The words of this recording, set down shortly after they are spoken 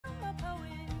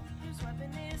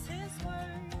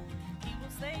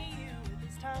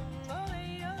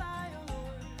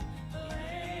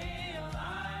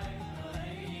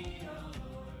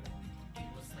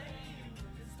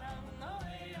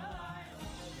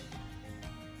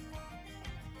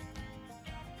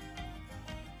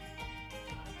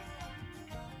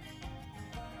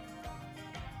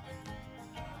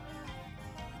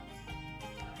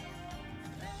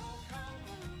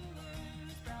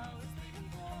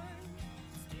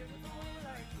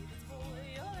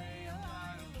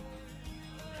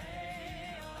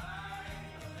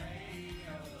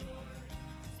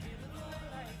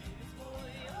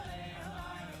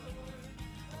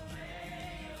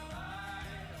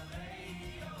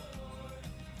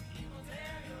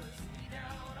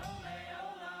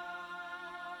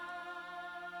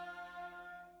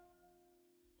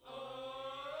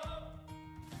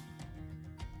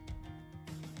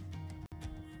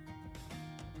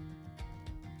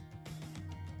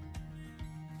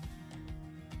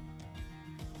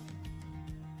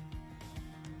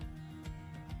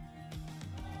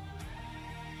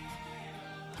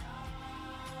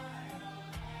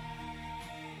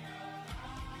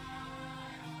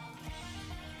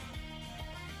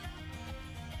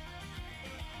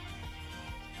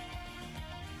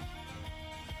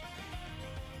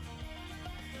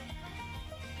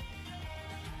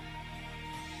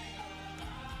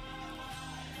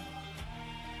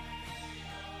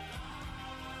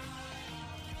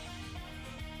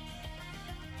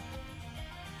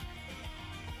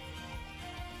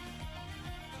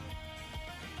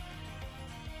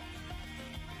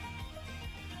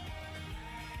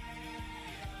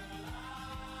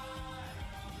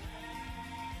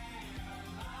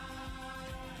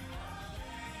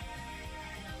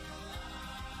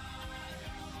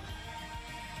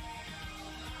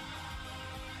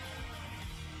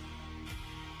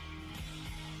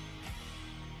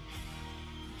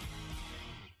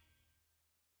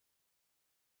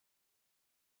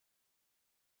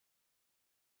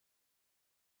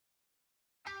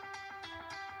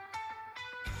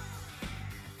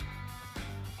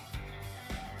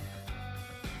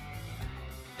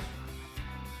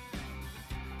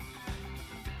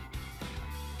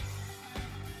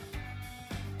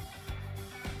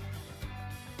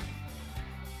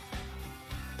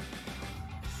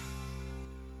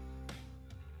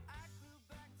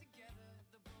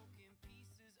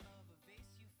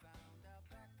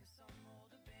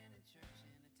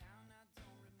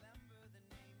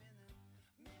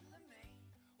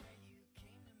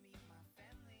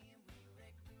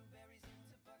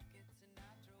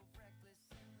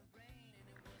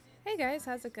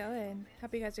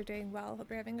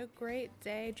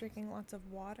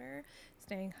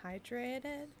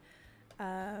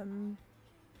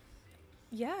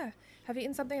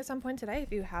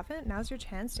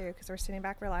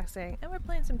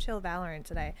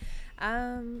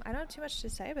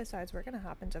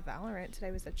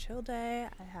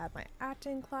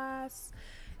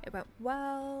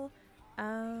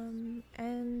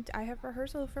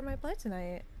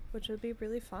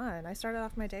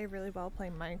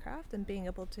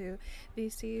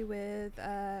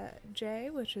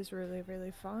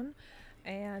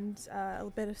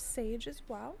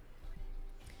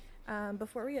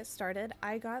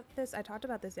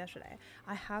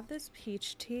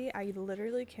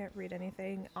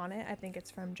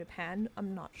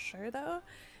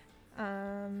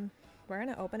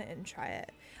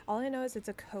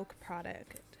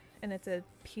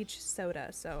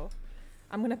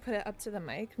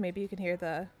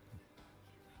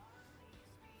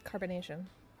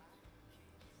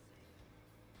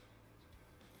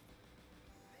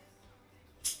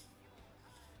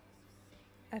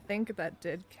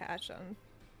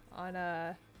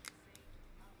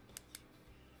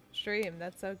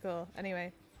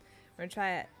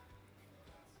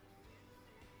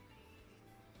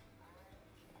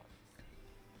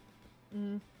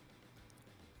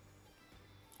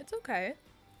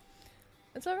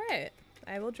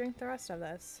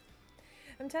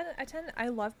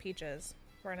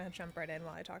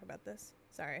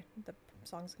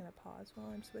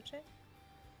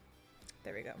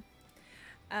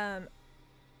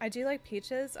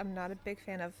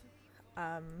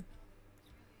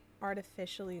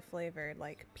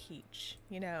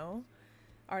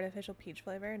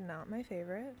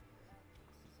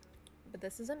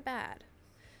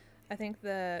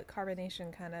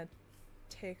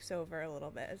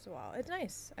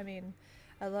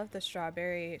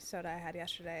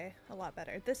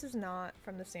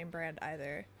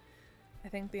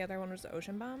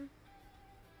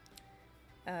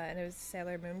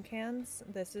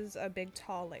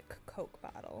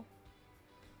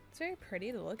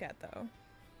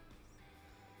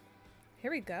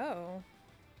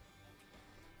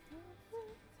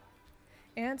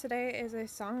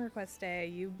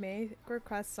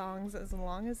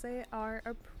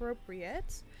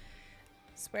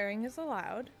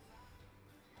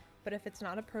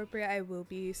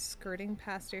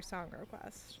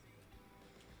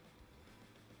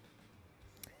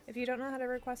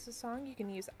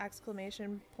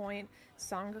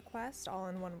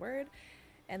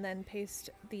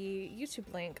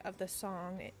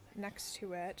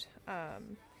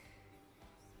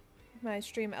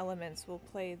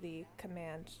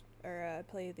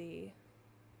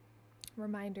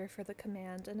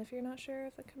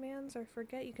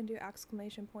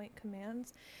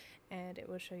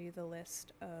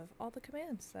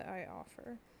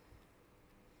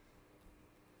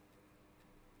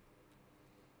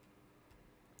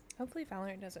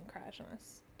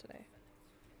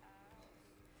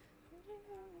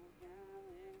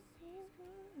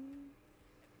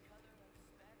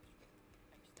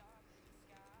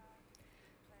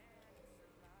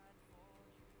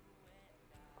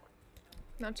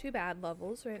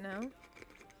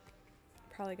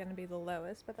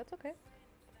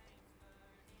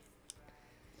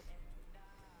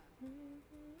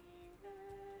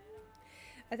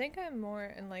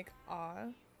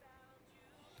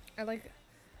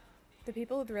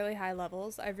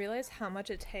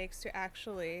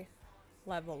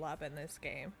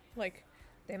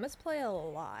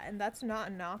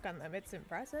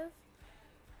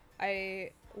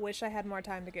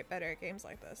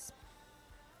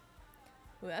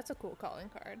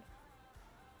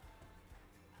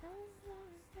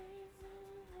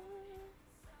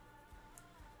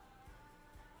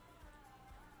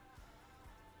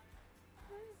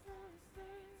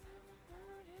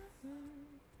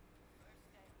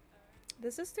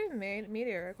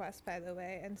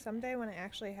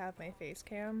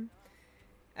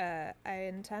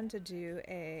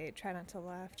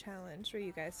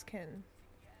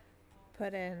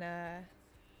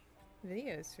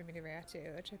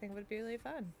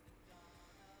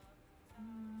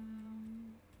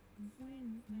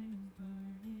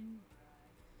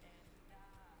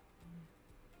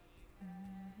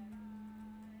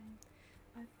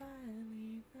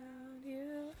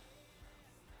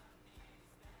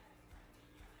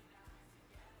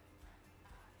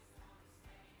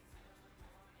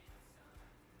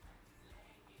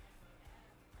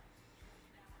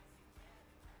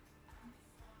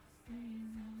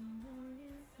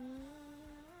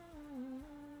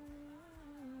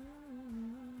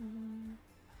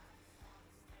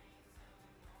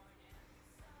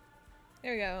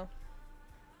There we go.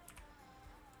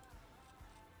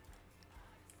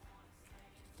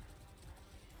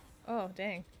 Oh,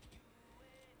 dang.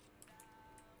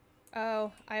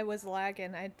 Oh, I was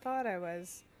lagging. I thought I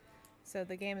was. So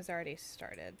the game has already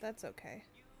started. That's okay.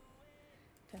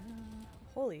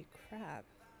 Holy crap.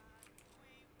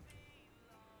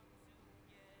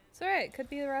 It's alright. Could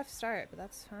be a rough start, but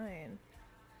that's fine.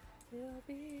 We'll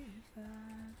be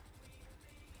fine.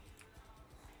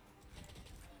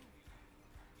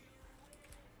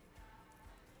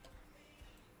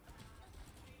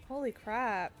 Holy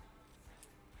crap.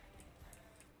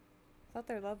 I thought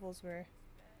their levels were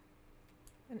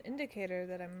an indicator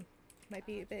that I'm might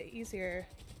be a bit easier.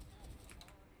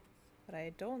 But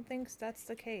I don't think that's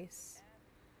the case.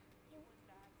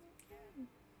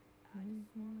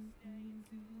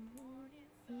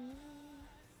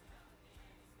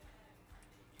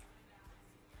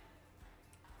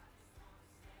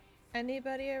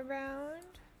 Anybody around?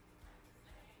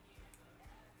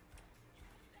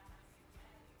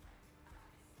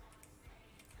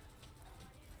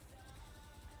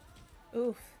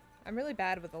 Oof. I'm really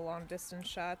bad with the long distance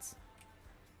shots.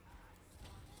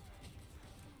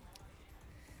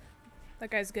 That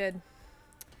guy's good.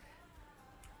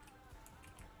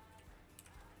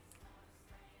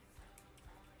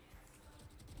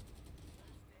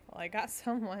 Well, I got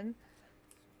someone.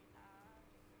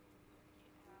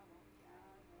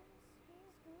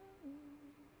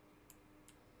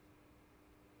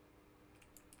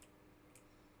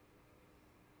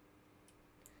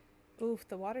 Oof,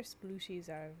 the water splooshies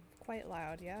are quite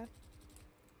loud, yeah?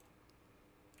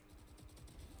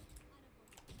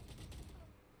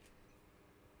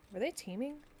 Were they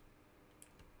teaming?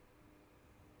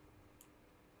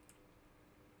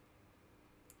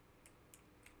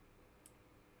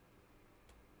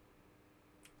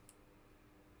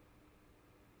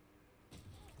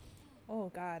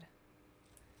 Oh god.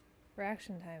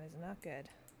 Reaction time is not good.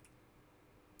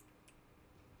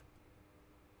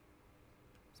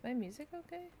 Is my music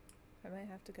okay? I might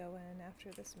have to go in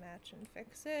after this match and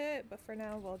fix it, but for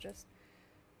now we'll just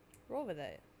roll with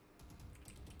it.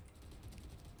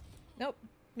 Nope,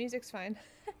 music's fine.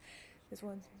 This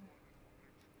one's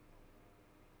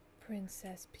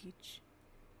Princess Peach.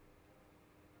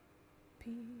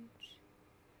 Peach,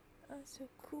 are so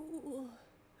cool.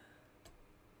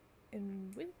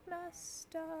 And with my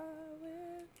star,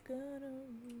 we're gonna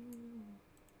rule.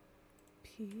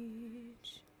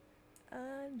 Peach,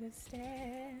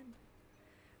 understand.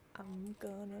 I'm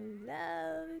gonna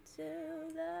love you till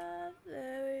the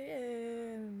very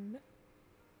end.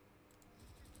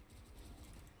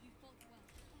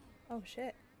 Oh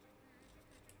shit.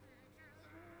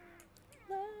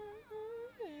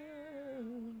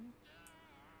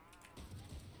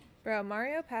 Bro,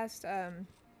 Mario passed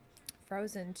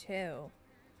Frozen 2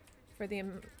 for the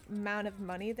amount of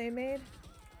money they made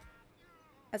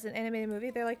as an animated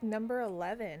movie. They're like number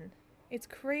 11. It's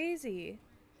crazy.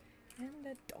 And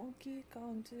a Donkey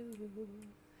Kong too.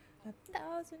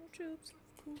 1,000 troops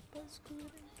of Koopas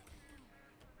scooting.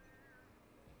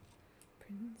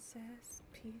 Princess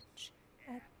Peach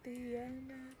at the end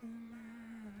of the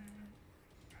line.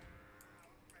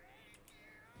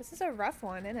 This is a rough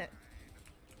one, isn't it?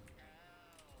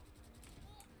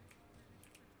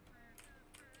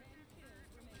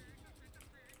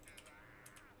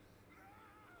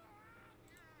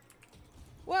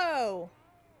 Whoa!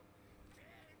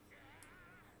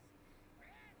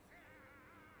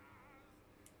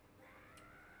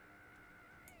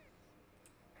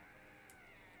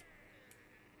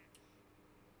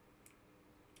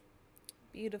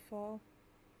 Beautiful.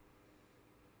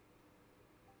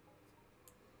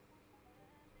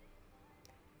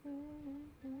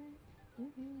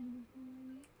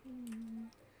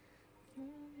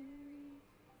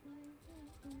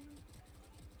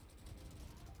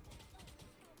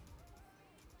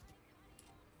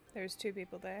 There's 2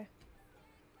 people there.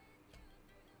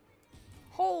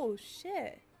 Oh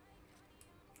shit!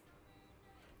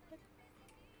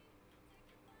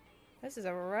 This is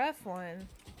a rough one.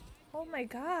 Oh my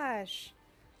gosh!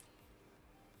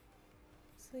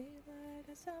 Sleep like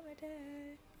a summer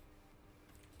day.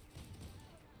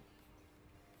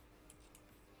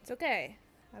 It's okay.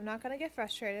 I'm not gonna get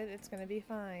frustrated. It's gonna be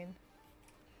fine.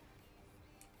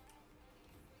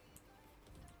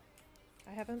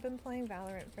 I haven't been playing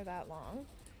Valorant for that long.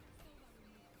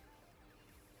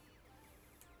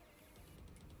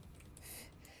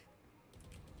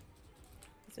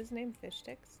 Is his name Fish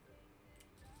Sticks?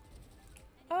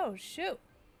 Oh, shoot!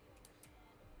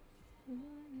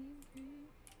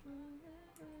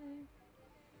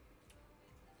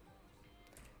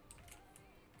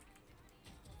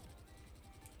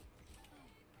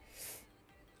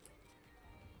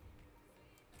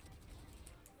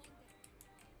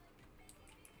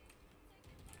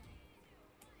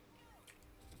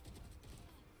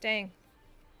 Dang.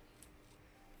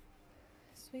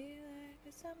 Sweet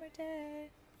like a summer day.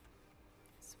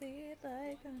 Sweet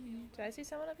like honey. Did I see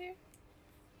someone up here?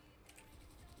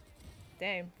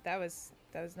 Dang, that was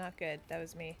not good. That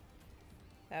was me.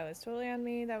 That was totally on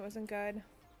me. That wasn't good.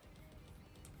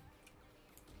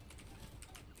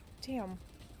 Damn.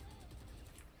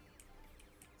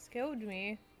 Scared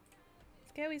me.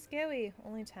 Scary, scary.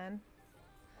 Only 10.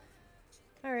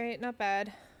 Alright, not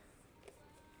bad.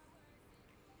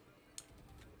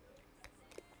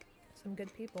 Some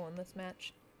good people in this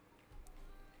match.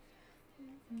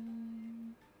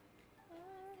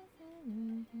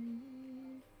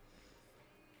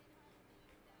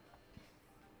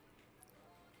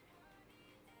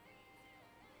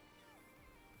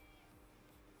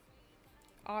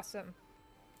 Awesome.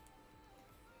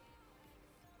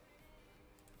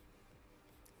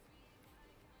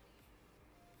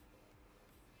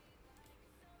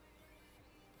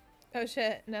 Oh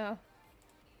shit, no.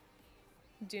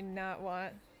 Do not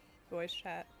want voice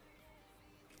chat.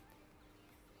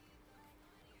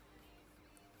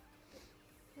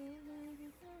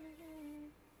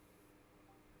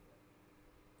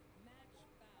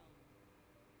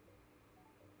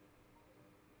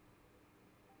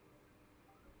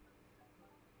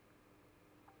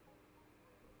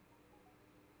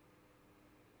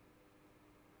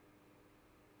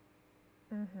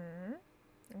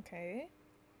 Okay.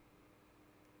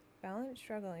 Valorant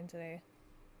struggling today.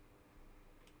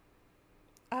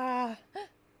 Ah!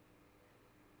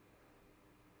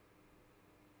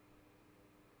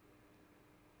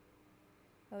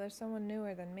 Oh, there's someone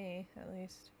newer than me, at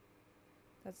least.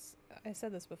 That's... I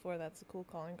said this before, that's a cool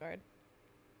calling card.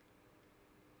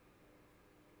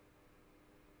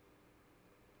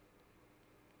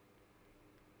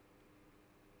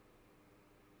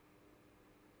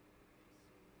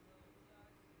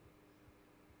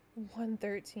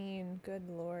 $113, good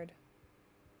lord.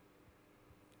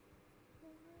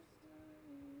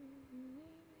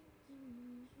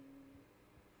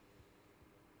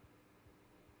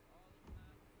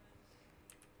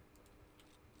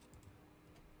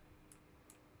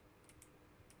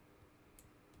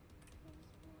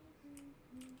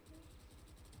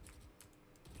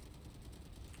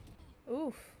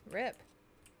 Oof, rip.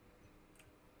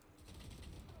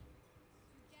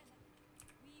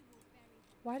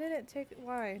 Why did it take...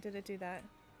 Why did it do that?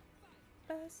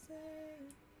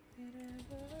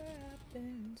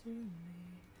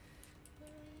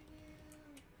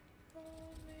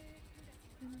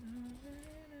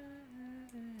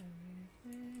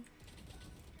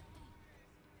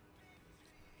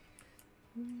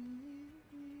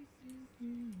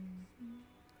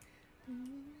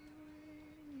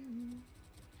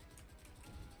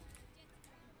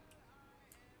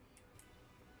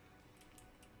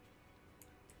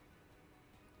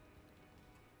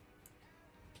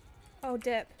 Oh,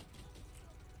 dip.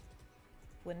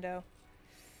 Window.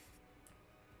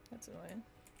 That's annoying.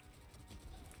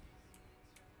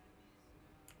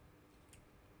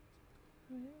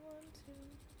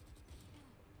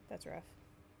 That's rough.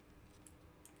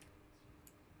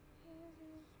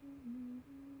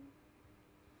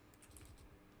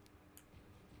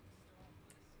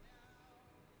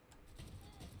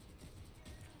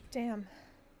 Damn.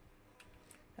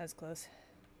 That was close.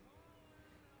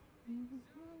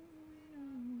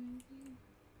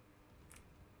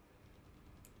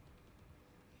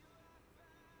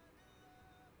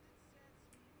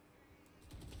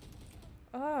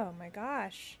 Oh my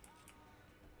gosh.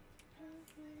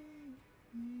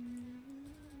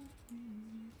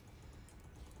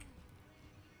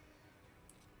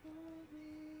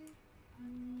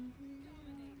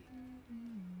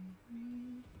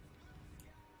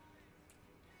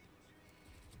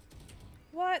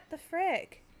 What the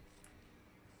frick?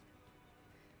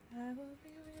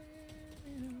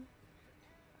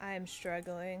 I am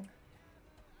struggling.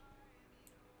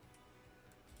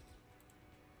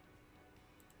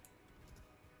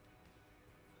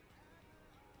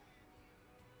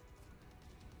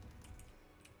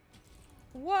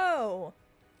 Whoa!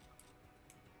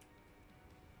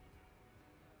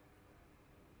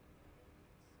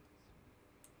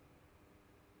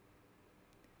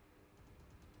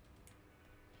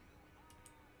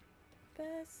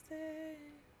 Best thing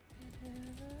that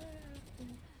ever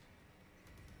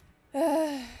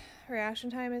happened. Reaction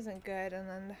time isn't good, and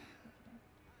then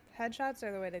headshots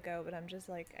are the way to go, but I'm just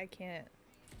like, I can't.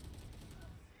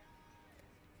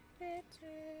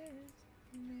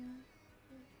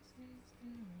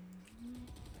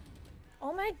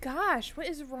 Oh my gosh, what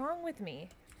is wrong with me?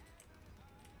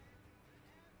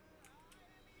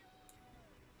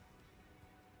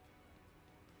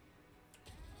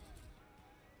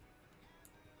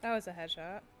 That was a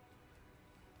headshot.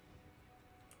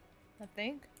 I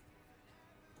think.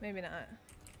 Maybe not.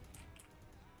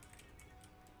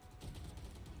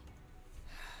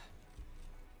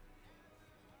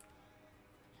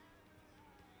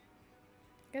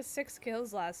 I guess 6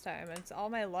 kills last time, and all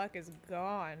my luck is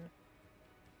gone.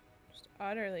 Just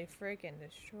utterly freaking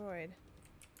destroyed.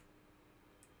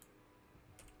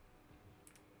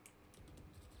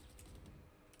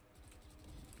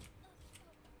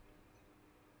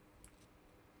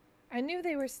 I knew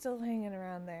they were still hanging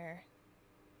around there.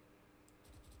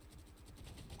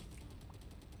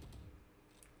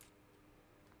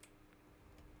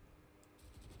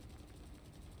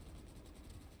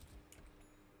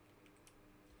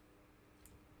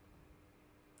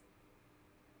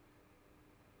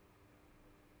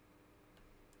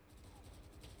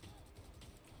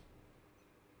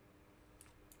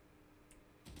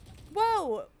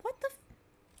 Whoa! What the f—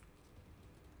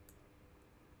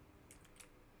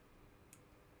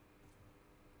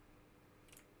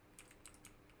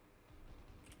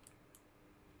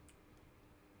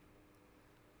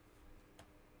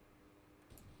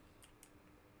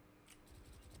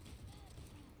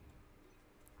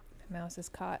 My mouse is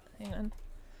caught. Hang on.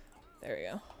 There we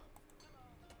go.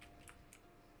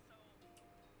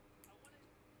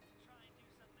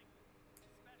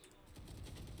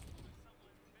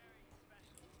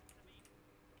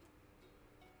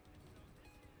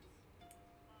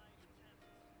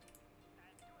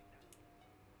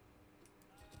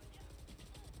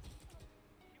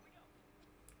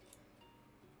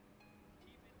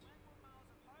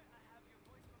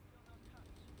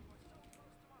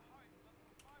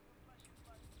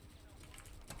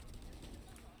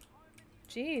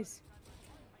 Jeez.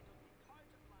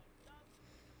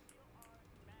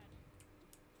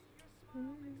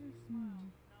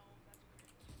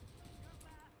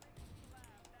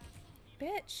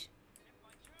 Bitch.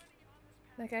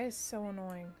 That guy is so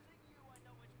annoying.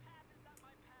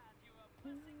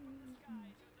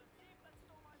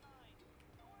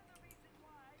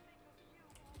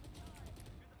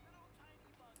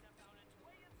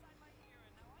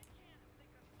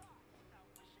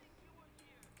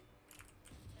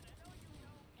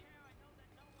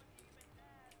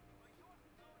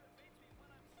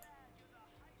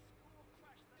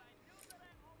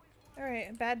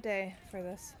 Alright, bad day for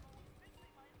this.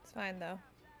 It's fine though.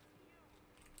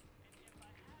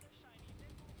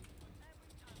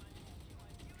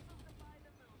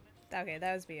 Okay,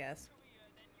 that was BS.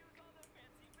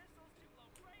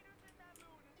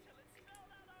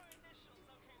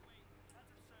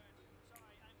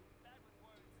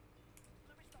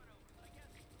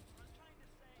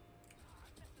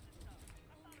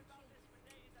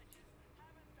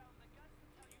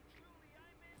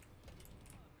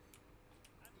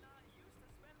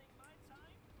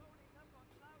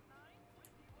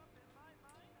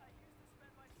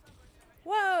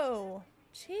 Whoa!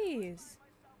 Jeez.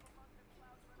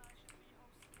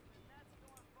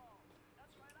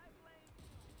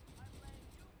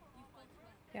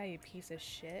 Yeah, you piece of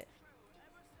shit.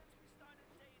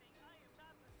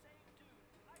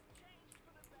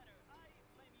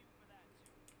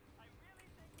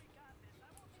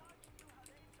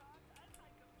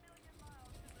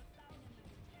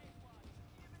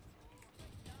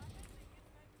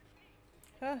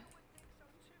 Huh.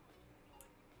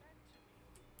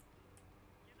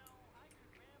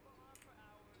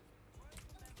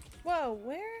 Whoa,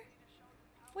 where?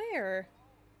 Where?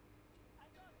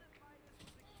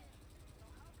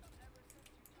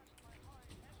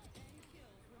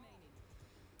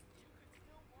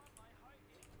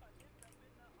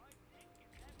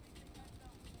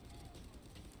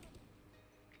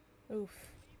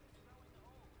 Oof.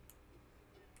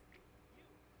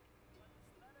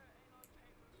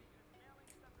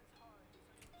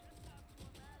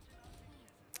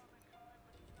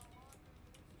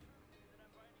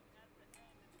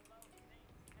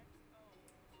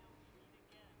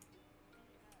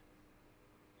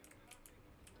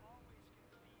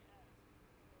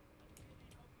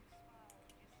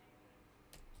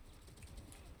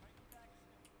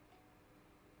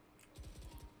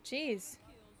 Jeez.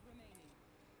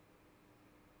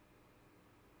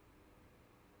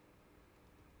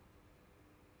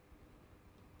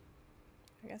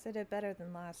 I guess I did better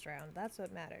than last round. That's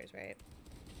what matters, right?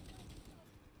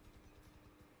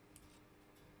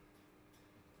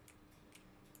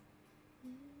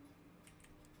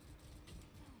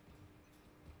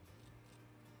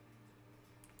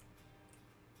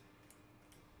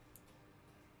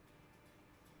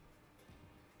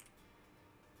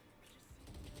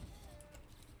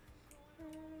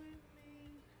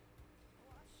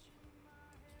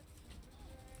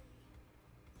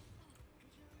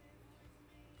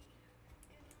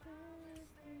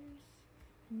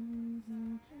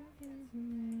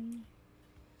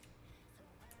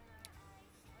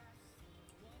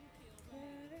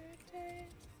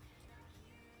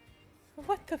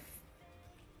 What the f—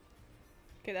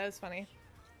 Okay, that was funny.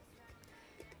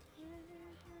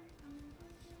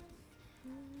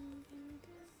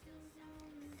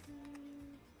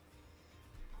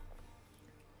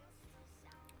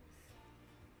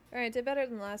 Alright, did better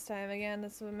than last time. Again,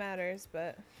 that's what matters,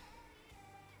 but...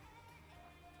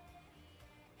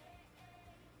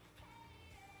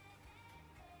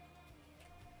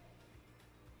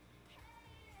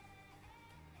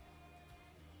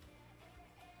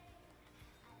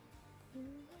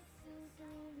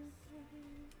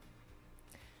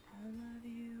 I love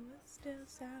you will still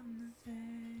sound the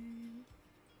same.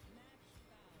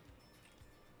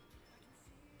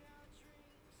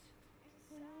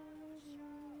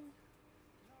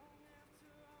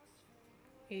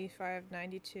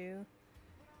 $85.92.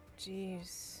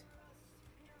 Jeez.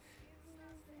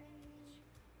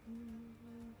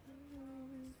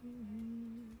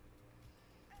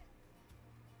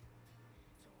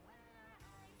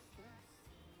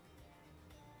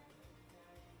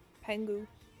 Pengu.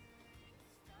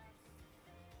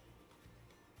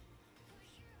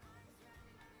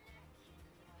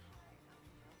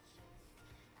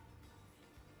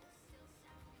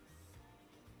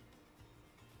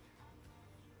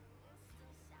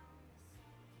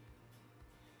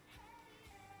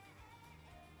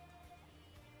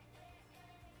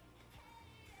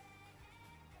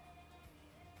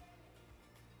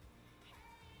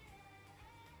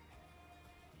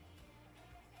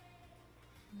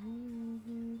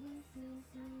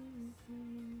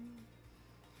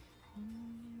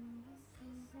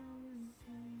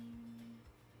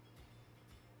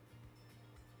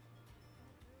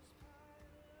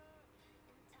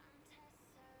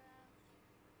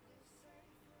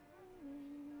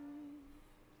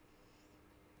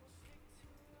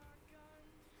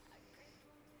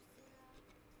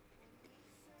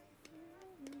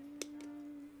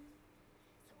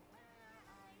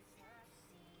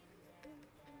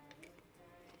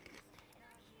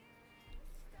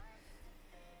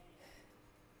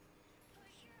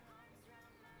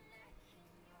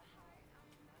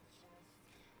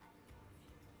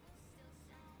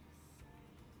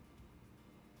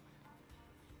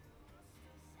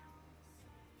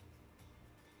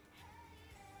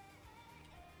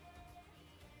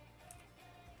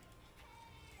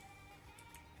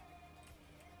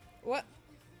 What?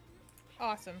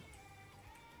 Awesome.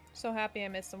 So happy I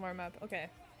missed the warm-up. Okay.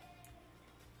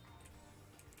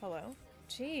 Hello?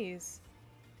 Jeez.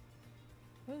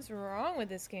 What is wrong with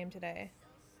this game today?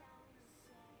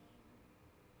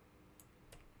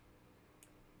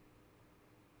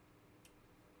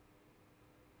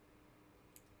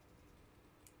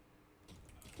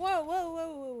 Whoa, whoa, whoa,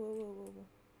 whoa, whoa, whoa, whoa.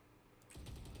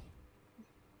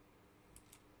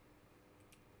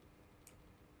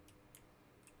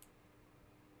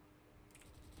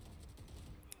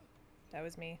 That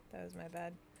was me. That was my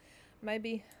bad.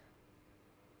 Maybe.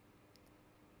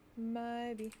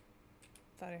 Maybe.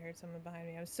 Thought I heard someone behind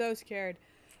me. I was so scared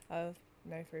of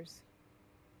knifers.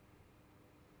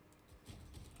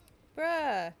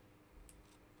 Bruh!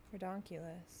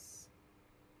 Redonkulous.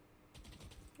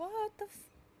 What the f—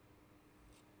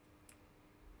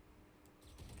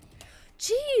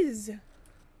 Jeez!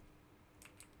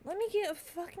 Let me get a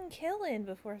fucking kill in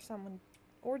before someone—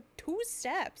 or 2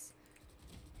 steps.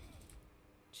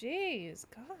 Jeez,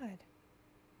 God.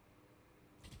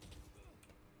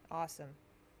 Awesome.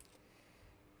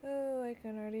 Oh, I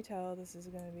can already tell this is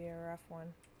gonna be a rough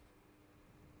one.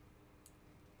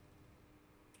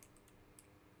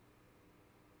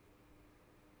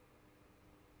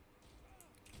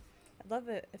 I'd love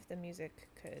it if the music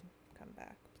could come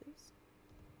back, please.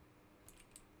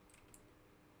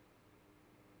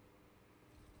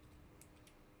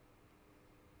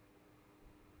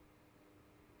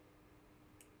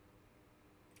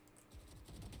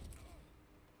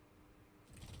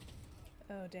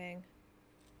 Oh, dang.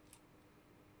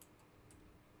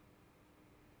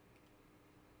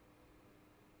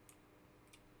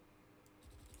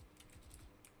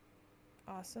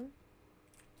 Awesome.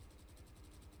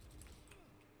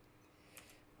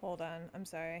 Hold on, I'm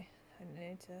sorry. I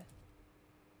need to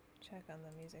check on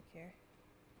the music here.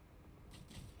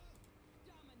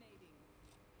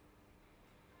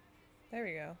 There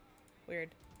we go.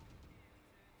 Weird.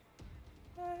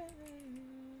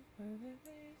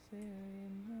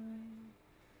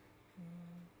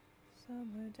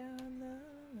 Somewhere down the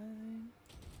line.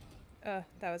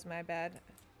 That was my bad.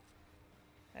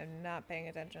 I'm not paying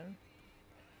attention.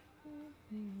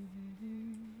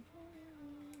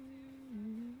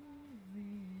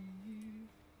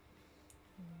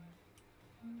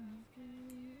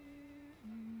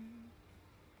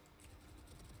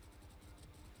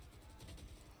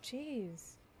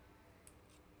 Jeez.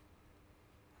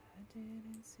 I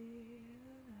didn't see you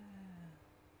there.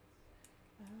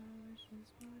 I was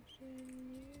just watching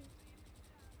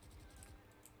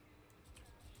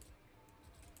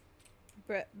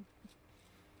you.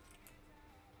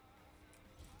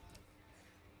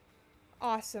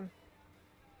 Awesome.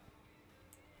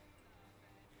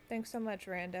 Thanks so much,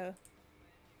 Rando.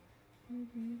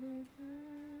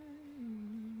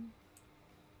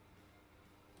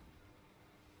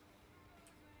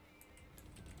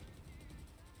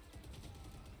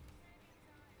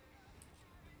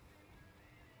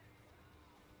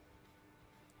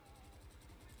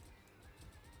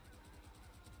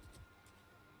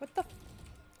 What the?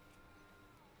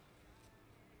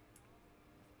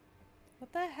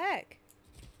 What the heck?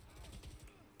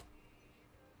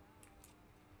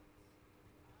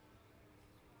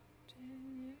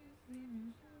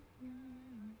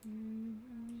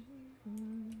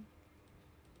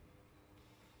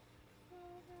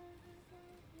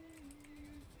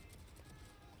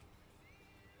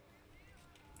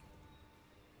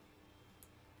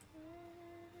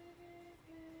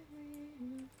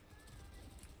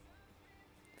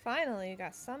 Finally, you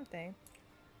got something.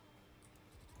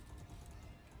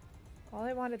 All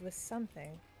I wanted was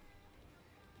something.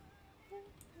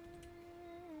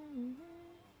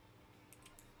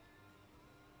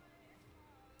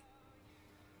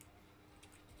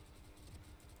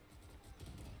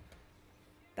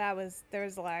 There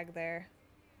was lag there.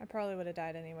 I probably would have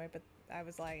died anyway, but I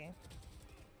was lagging.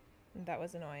 And that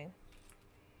was annoying.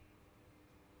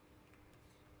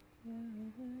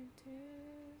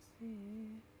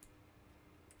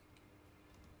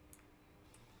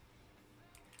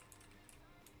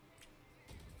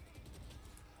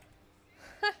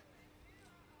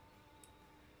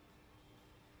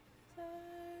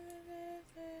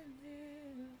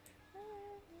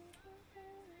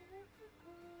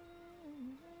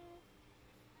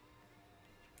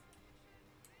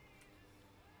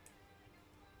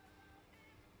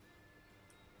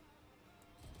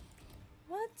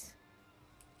 What?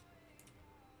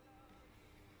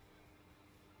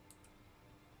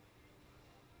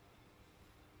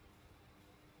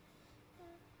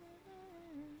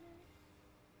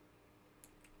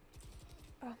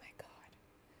 Oh my god.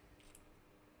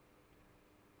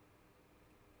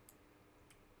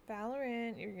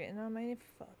 Valorant, you're getting on my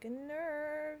fucking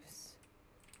nerves.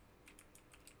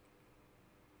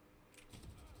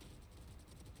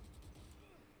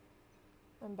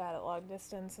 I'm bad at long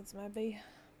distance, it's my B.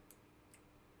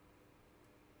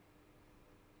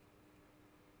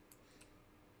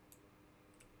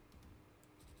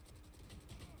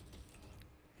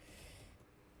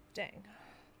 Dang.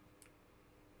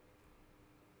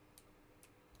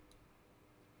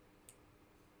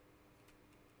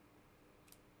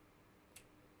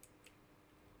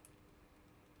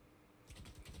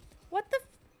 What the f—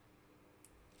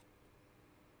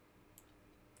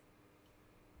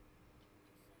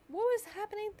 what was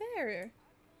happening there?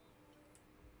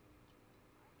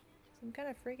 Some kind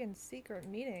of freaking secret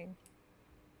meeting.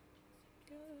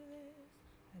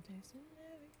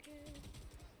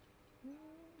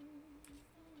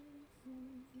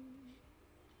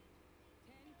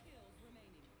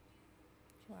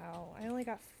 Wow, I only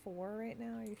got 4 right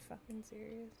now. Are you fucking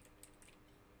serious?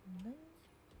 No.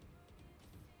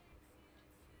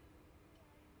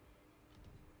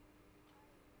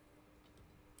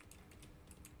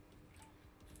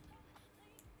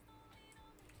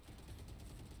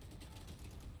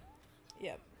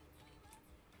 Yep.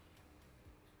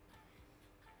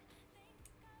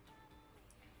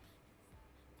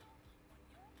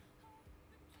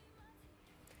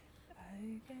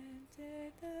 I can't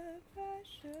take the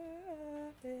pressure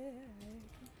of it.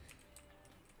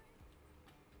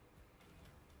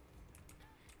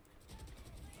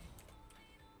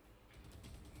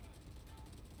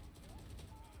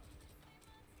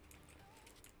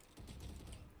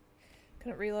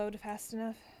 Couldn't reload fast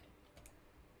enough.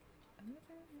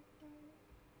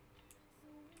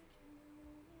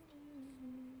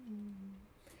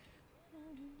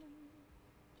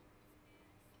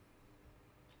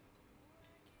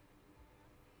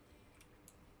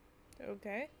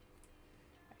 Okay.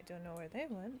 I don't know where they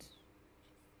went.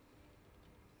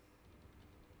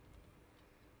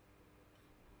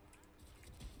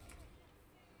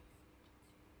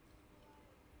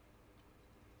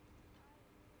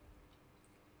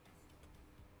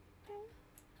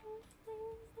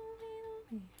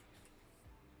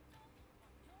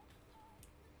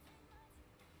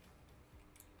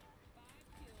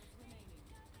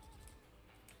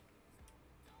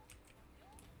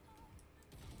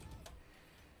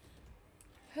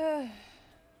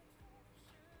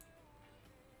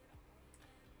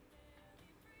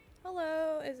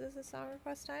 Hello, is this a song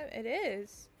request time? It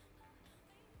is.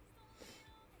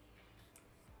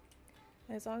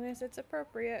 As long as it's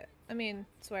appropriate. I mean,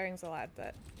 swearing's allowed,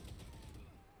 but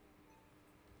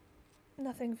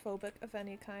nothing phobic of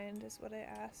any kind is what I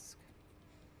ask.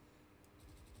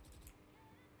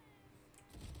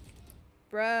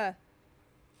 Bruh.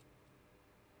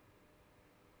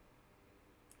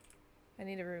 I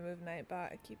need to remove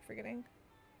Nightbot. I keep forgetting.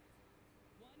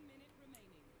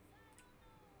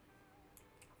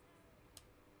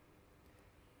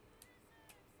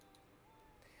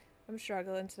 I'm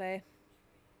struggling today.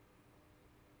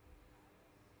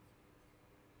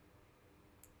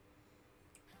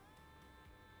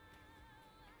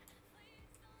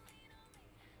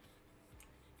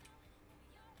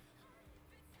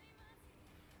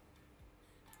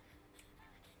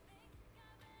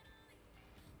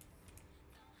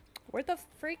 Where the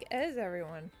freak is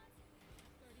everyone?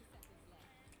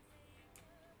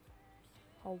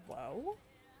 Hello?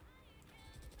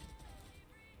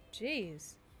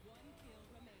 Jeez.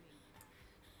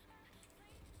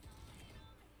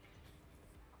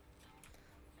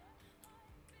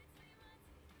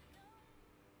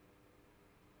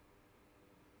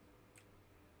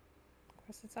 Of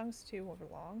course, the song's too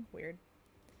long. Weird.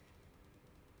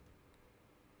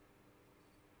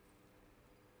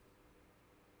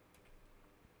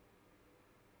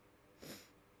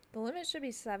 The limit should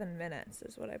be 7 minutes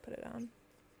is what I put it on.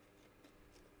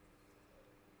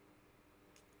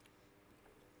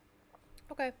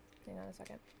 Okay, hang on a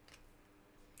second.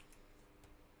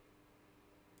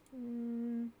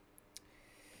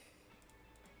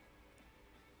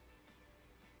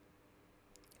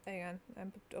 Hang on,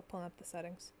 I'm pulling up the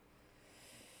settings.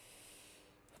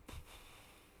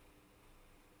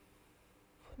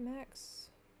 Max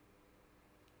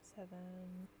 7,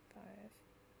 5.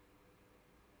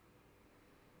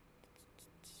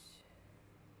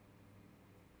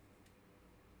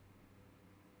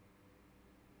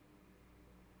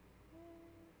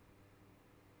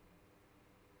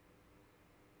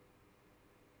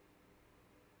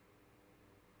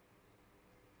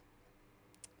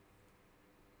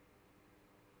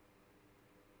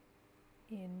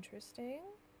 Interesting.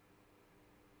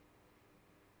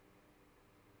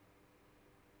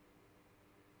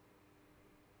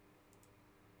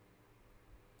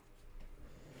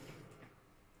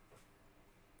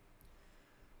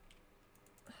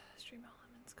 Stream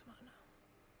elements, come on now.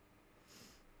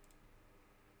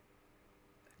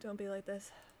 Don't be like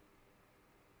this.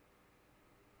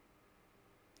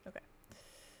 Okay.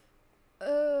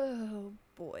 Oh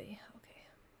boy. Okay.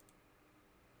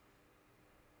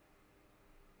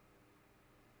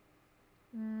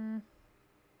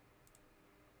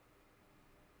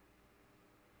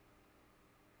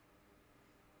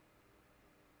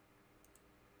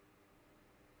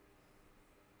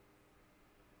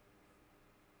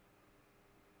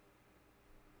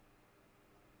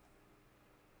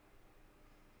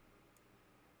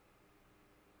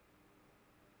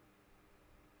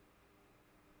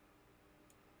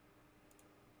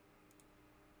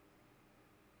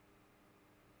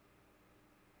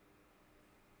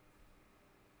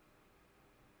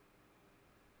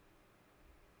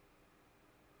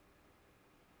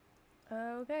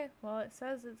 Okay, well it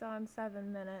says it's on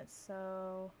 7 minutes,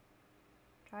 so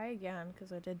try again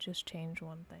because I did just change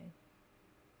one thing.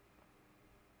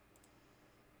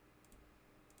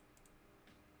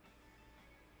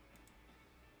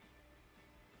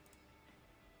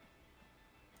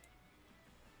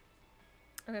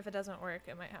 And if it doesn't work,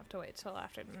 I might have to wait till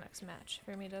after the next match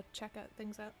for me to check out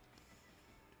things out.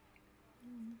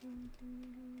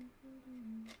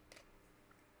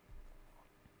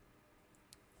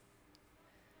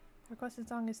 Requested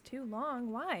song is too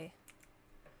long. Why?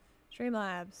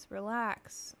 Streamlabs,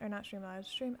 relax. Or not Streamlabs,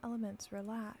 Stream Elements,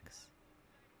 relax.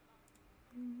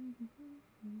 I'm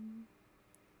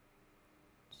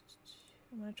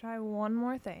gonna try one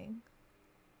more thing.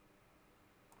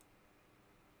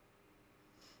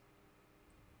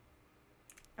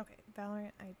 Okay,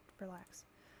 Valorant, relax.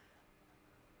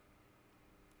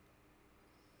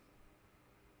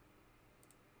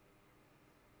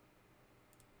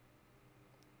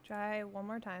 Try one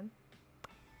more time.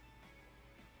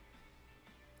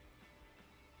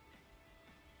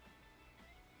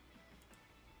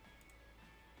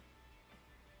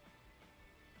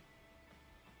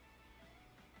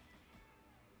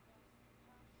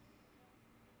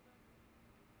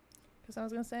 Because I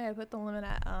was gonna say I put the limit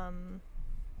at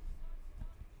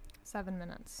 7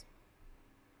 minutes.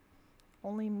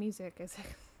 Only music is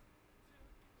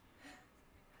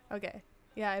okay.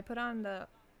 Yeah, I put on the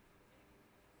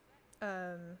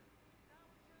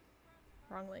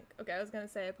Wrong link. Okay, I was gonna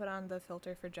say I put on the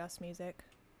filter for just music.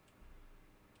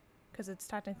 Because it's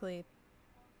technically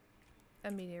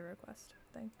a media request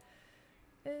thing.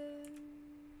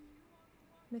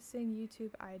 Missing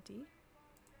YouTube ID.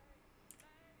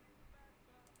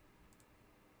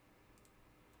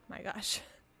 My gosh.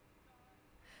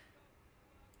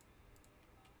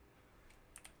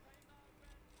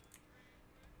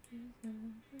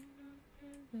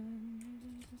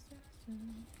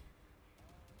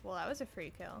 Well, that was a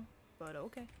free kill, but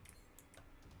okay.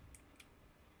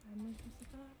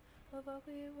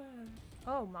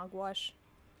 Oh my gosh.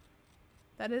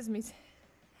 That is me.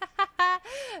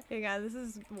 Hey guys, this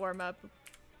is warm up.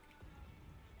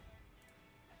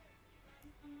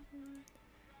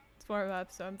 It's warm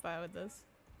up, so I'm fine with this.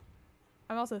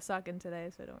 I'm also sucking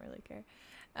today, so I don't really care.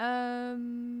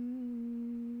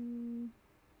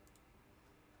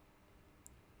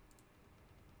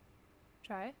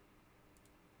 Try.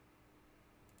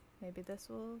 Maybe this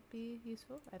will be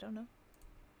useful. I don't know.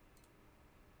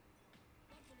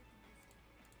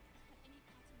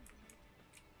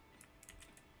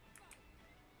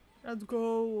 Let's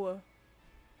go.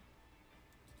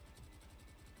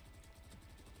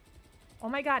 Oh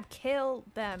my god, kill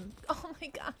them. Oh my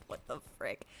god, what the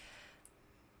frick?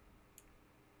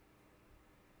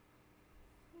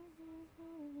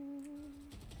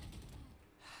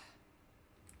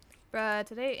 Bruh,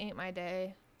 today ain't my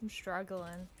day. I'm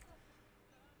struggling.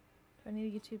 Do I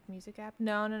need a YouTube music app?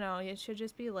 No, no, no. It should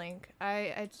just be Link.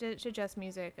 It should just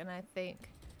music, and I think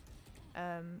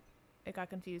it got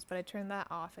confused, but I turned that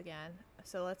off again.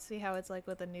 So let's see how it's like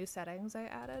with the new settings I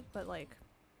added, but like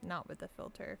not with the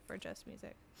filter for just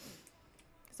music.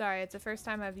 Sorry, it's the first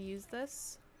time I've used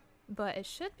this, but it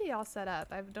should be all set up.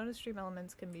 I've noticed Stream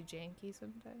Elements can be janky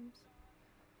sometimes.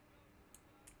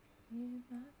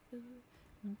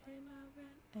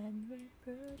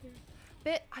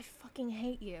 Bit, I fucking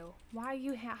hate you. Why are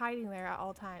you hiding there at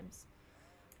all times?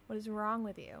 What is wrong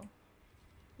with you?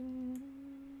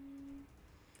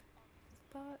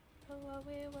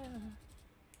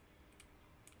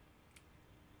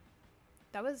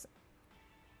 That was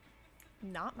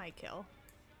not my kill.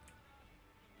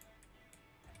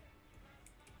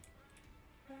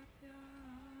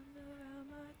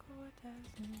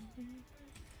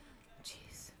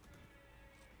 Jeez.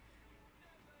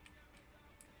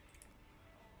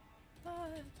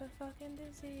 What the fucking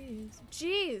disease?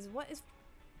 Jeez, what is...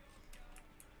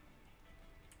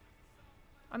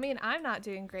 I mean, I'm not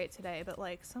doing great today, but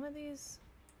like some of these...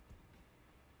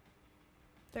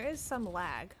 There is some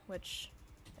lag, which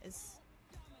is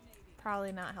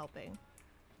probably not helping.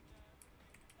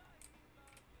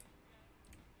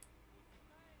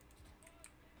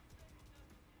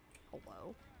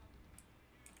 Hello?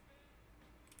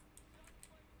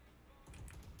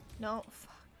 No,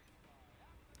 fuck.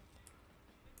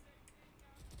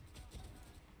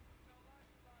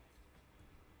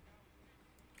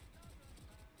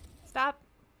 Stop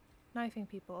knifing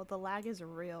people. The lag is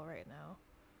real right now.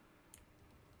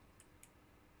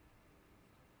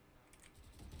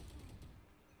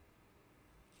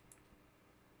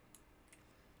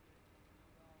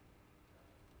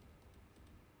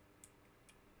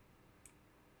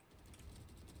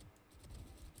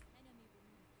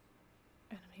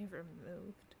 Enemy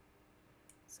removed.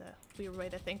 It's a weird way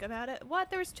to think about it. What?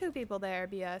 There was 2 people there,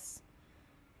 BS.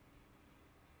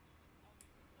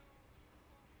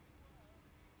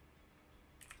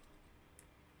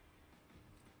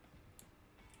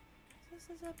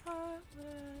 This is a part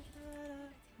where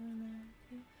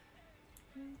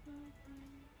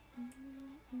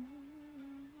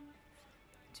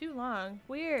too long.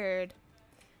 Weird.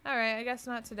 Alright, I guess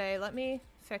not today. Let me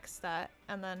fix that,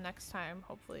 and then next time,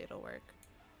 hopefully it'll work.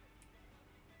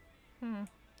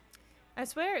 I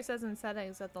swear it says in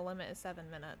settings that the limit is 7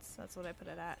 minutes. That's what I put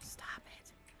it at. Stop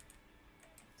it.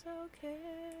 It's okay.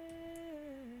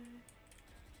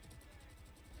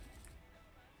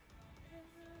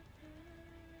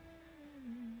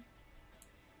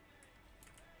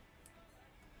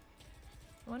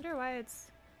 I wonder why it's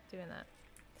doing that.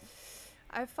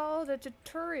 I followed a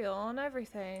tutorial on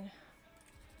everything.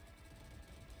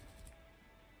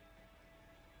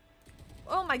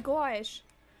 Oh my gosh!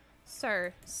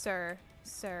 Sir,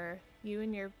 you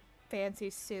and your fancy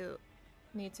suit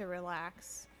need to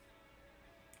relax.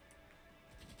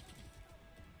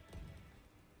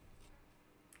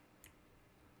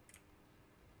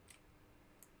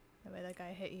 The way that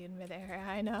guy hit you in midair,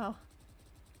 I know.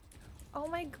 Oh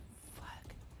my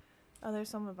fuck. Oh, there's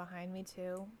someone behind me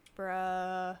too.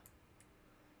 Bruh.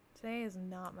 Today is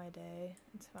not my day.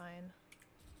 It's fine.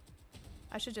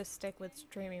 I should just stick with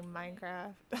streaming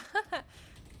Minecraft.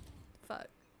 Fuck.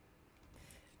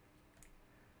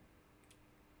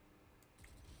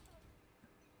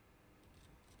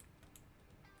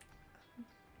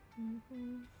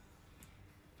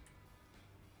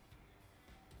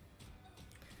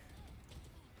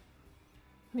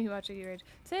 Me watching you rage.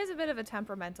 Today's a bit of a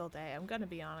temperamental day, I'm gonna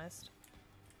be honest.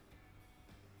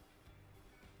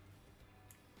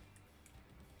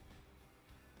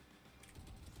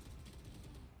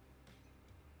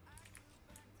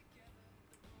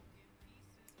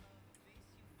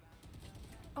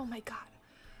 Oh my god.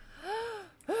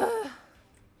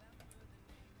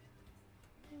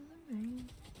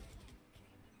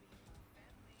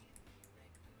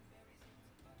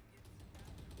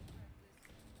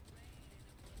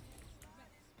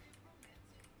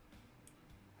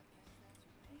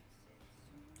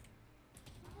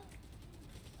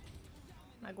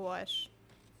 My gosh.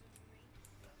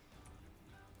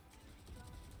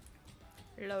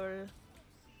 Lol.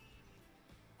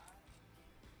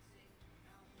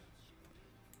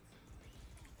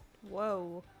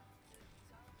 Whoa.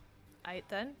 Aight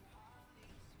then.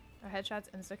 Are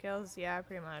headshots insta kills? Yeah,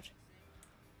 pretty much.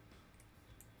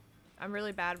 I'm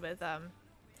really bad with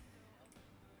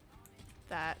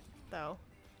that though.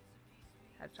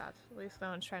 Headshots. At least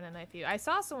no one's trying to knife you. I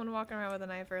saw someone walking around with a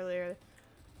knife earlier.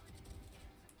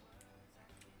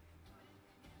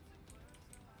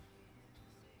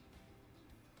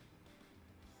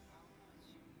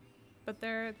 But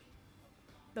they're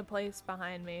the place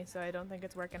behind me, so I don't think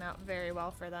it's working out very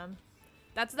well for them.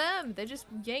 That's them! They just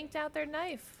yanked out their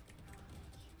knife.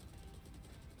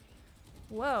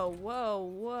 Whoa, whoa,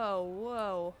 whoa,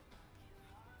 whoa.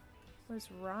 What's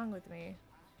wrong with me?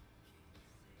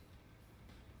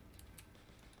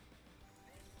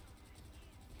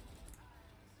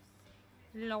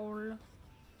 Lol.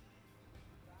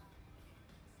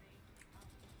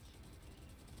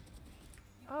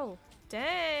 Oh,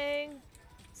 dang!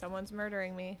 Someone's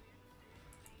murdering me.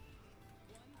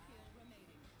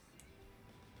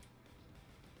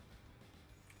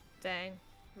 Dang.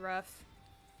 Rough.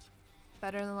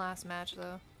 Better than the last match,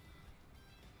 though.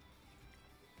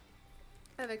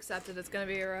 I've accepted it's gonna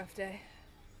be a rough day.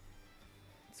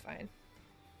 It's fine.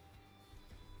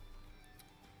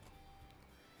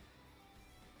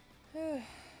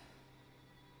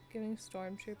 Giving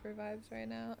Stormtrooper vibes right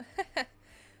now.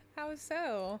 How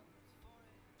so?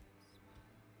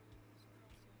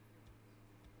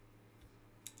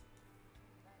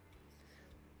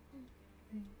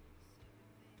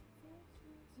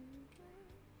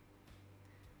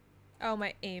 Oh,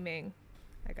 my aiming.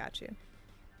 I got you.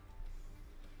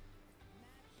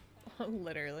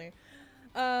 Literally.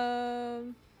 Yeah,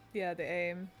 the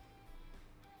aim.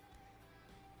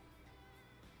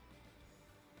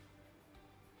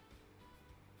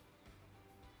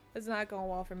 It's not going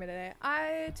well for me today.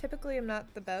 I typically am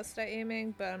not the best at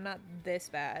aiming, but I'm not this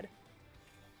bad.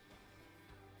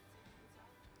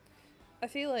 I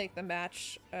feel like the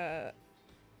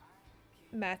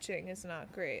matching is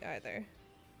not great either.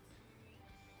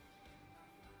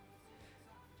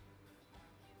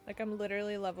 Like, I'm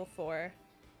literally level 4.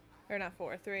 Or not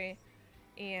 4, 3.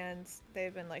 And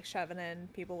they've been, like, shoving in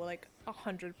people with, like,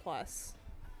 100 plus.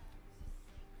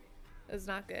 It's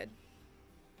not good.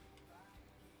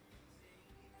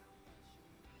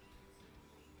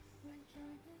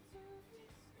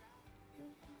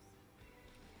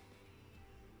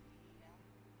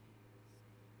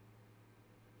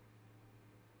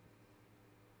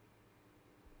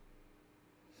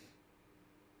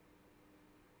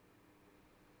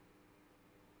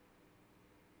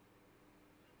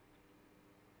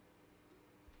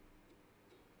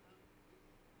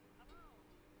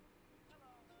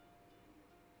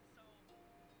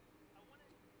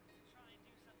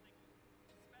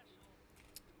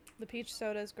 The peach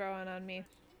soda's growing on me.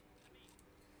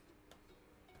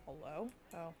 Hello?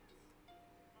 Oh.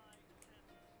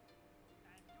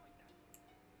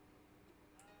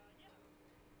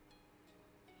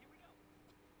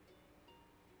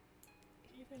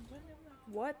 Even when I'm not—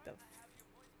 what the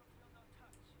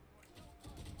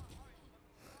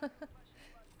f—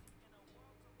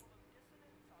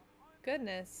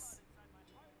 Goodness.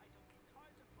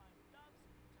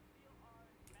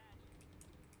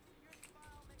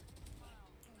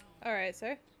 Alright,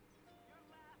 sir.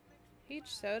 Peach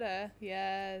soda,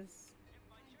 yes.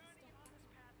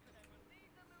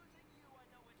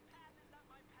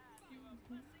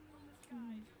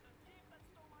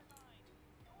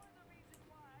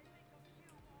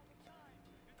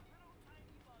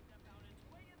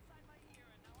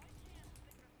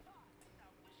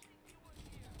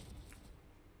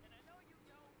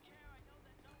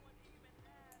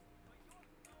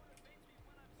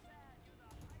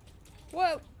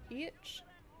 Whoa! Each.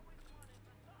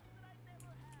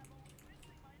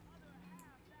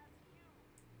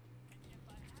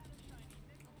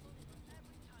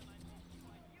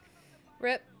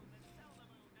 Rip.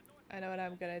 I know what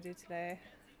I'm gonna do today.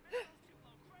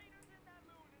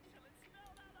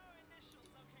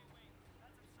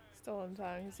 Stolen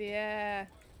tongues, yeah.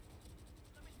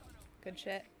 Good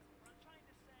shit.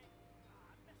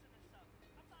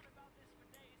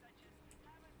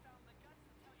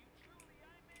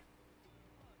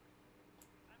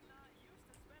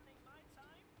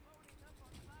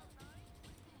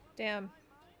 Damn.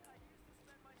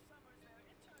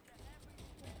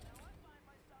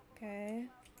 Okay.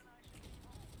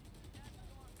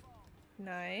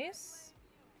 Nice.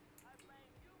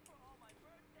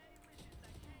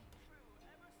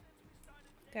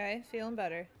 Okay, feeling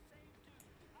better.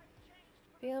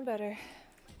 Feeling better.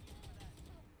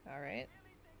 Alright.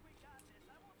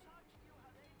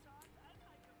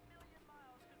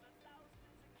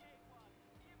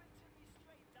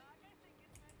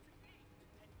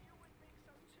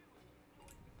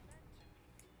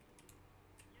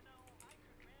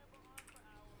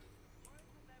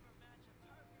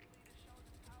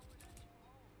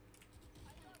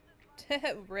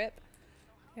 Rip.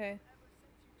 Okay.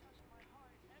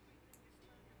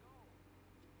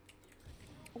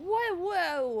 Whoa,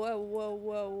 whoa, whoa, whoa,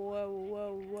 whoa, whoa,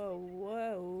 whoa, whoa,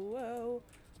 whoa, whoa.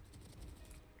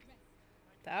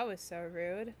 That was so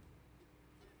rude.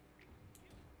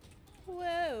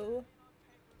 Whoa.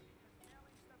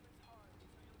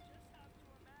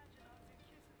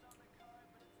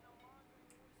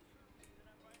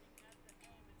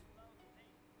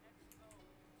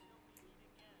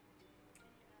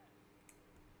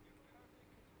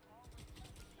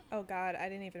 Oh god, I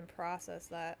didn't even process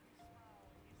that.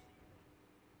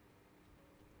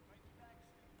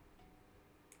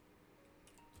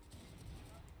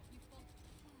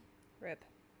 Rip.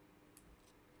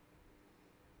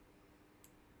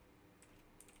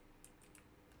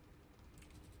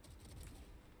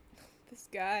 This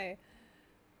guy.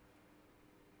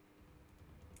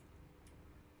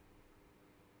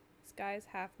 This guy's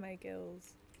half my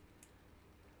gills.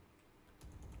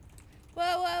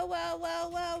 Whoa, whoa, whoa, whoa,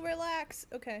 whoa, relax.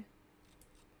 Okay.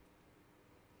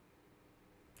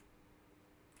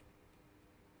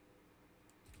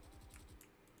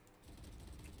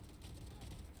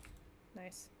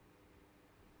 Nice.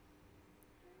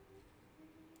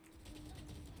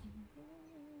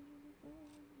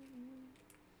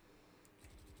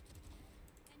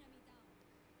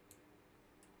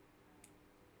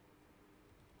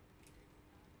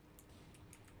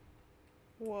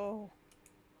 Whoa.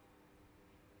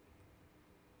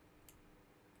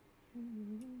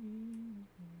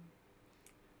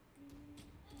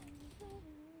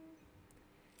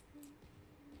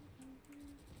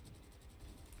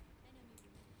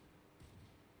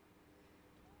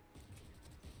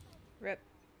 Rip.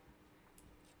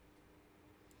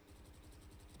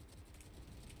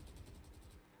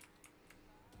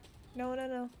 No, no,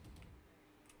 no.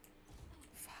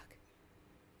 Fuck.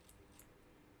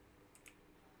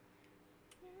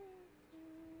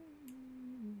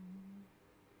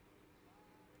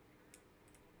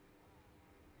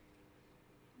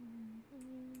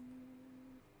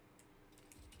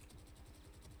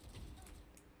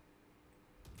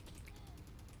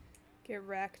 Get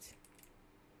wrecked.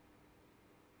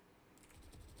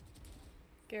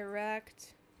 Get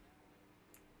wrecked.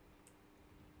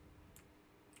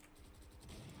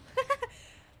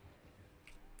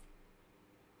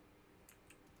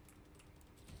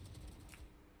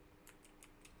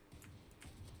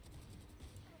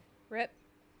 Rip.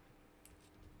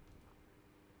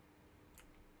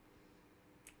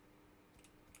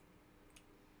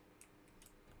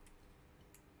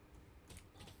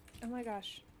 Oh my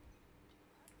gosh.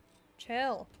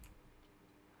 Chill.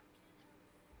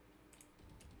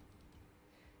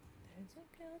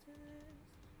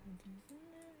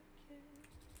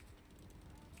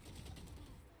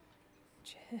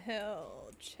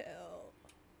 Chill, chill.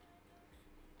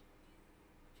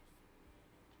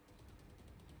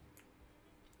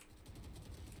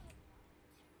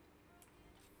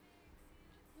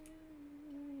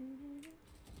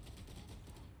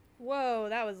 Whoa,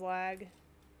 that was lag.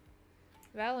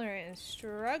 Valorant is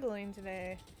struggling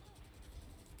today.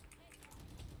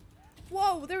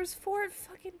 Whoa, there was 4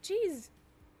 fucking G's.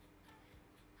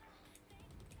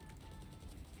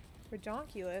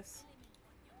 Redonkulous.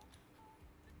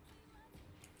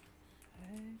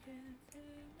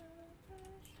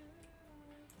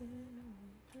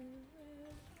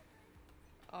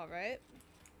 All right.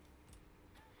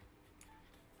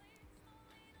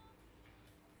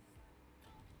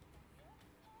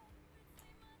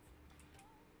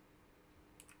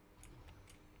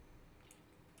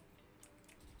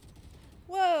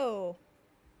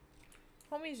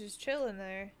 homie's just chilling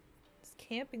there. Just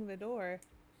camping the door.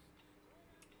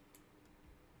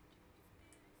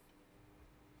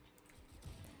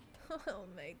 Oh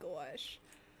my gosh.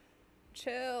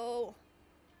 Chill.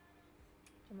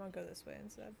 I'm gonna go this way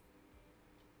instead.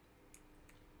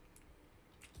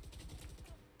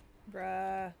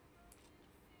 Bruh.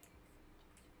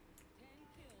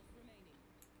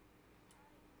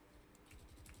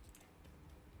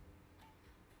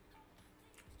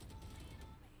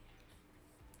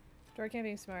 Door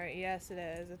camping smart. Yes, it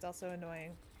is. It's also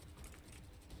annoying.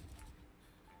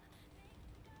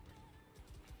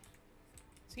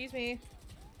 Excuse me.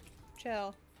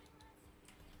 Chill.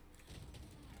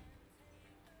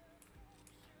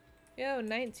 Yo,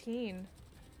 19.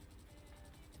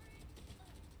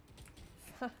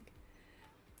 Fuck.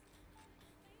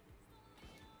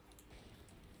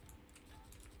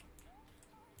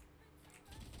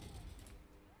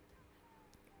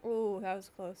 Ooh, that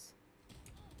was close.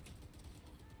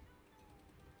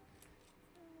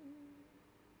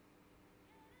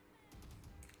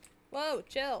 Whoa,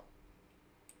 chill.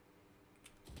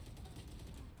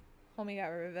 Homie got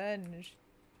revenge.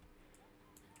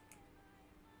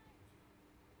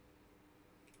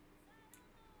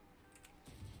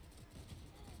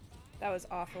 That was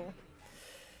awful.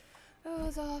 That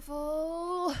was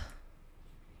awful.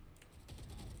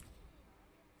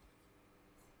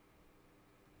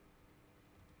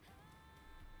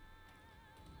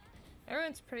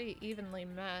 Everyone's pretty evenly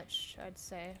matched, I'd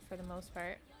say, for the most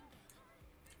part.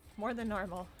 More than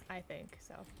normal, I think,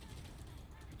 so.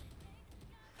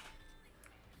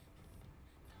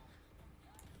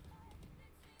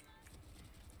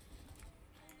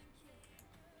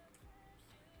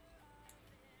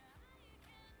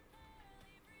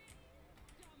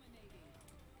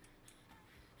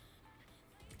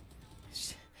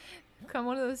 Become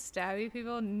one of those stabby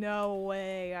people? No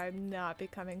way. I'm not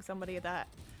becoming somebody that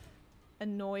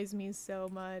annoys me so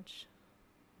much.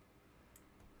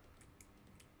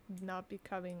 Not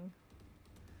becoming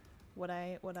what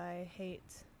I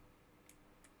hate.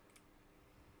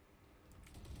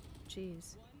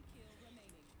 Jeez.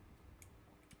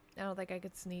 I don't think I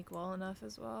could sneak well enough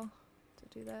as well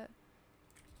to do that.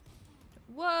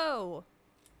 Whoa!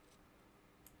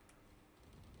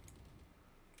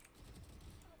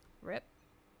 Rip.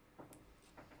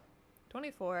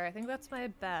 24, I think that's my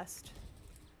best.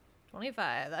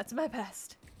 25, that's my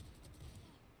best.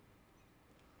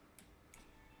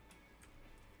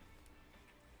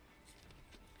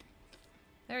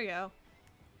 There we go.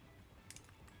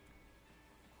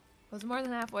 Was more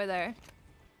than halfway there.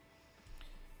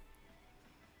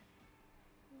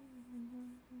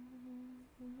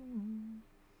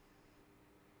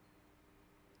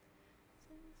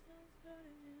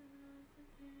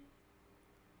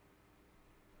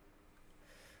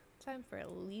 Time for at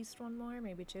least one more,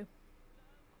 maybe two.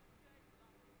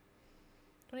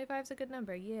 25 is a good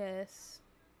number, yes.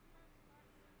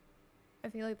 I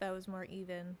feel like that was more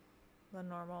even than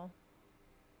normal.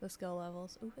 The skill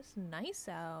levels. Ooh, it's nice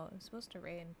out. It's supposed to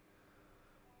rain.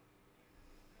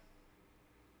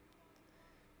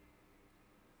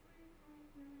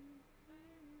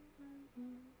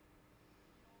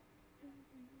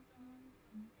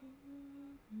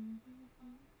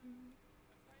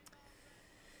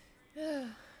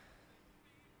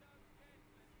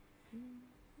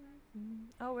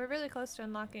 Oh, we're really close to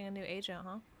unlocking a new agent,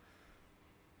 huh?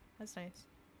 That's nice.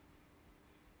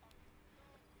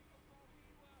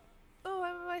 Oh,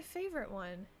 I'm my favorite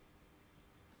one.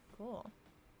 Cool.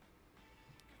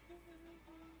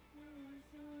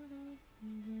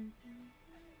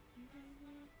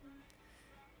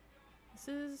 This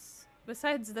is,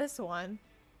 besides this one,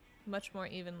 much more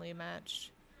evenly matched.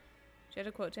 Did you add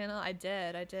a quote channel? I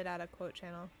did add a quote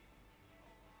channel.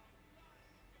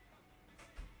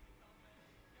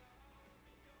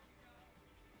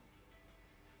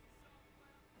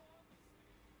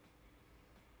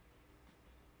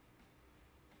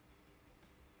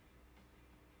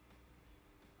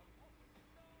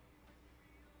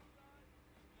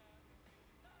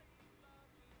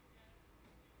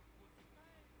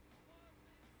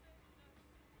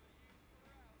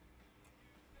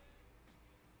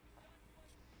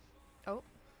 Oh.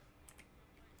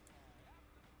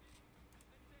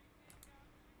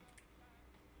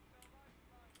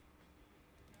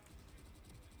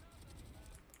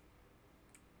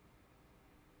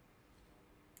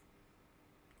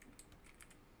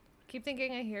 Keep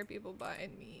thinking I hear people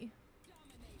behind me.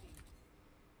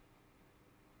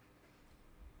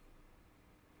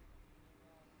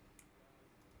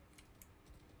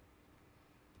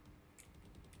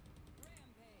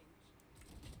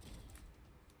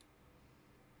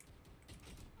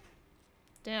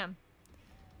 Damn.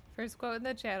 First quote in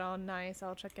the channel. Nice.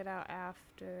 I'll check it out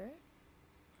after.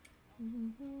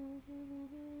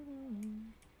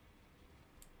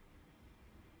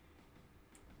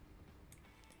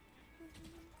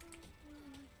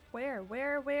 Where?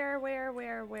 Where? Where? Where?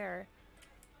 Where? Where?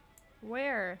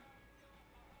 Where?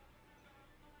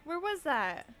 Where was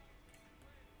that?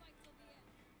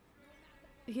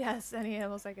 Yes, any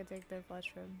animals I could take their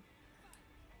flesh from.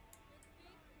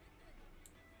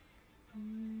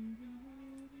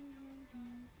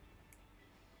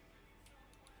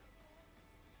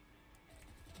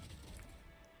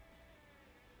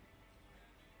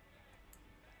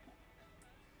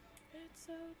 It's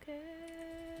okay.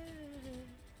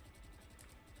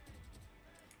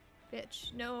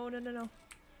 Bitch. No, no, no, no.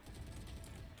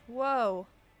 Whoa.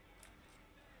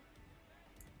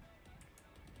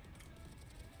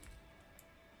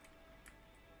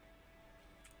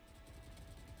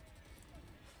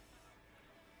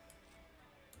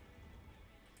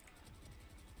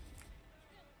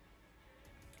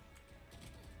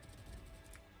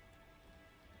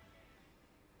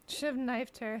 Should have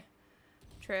knifed her.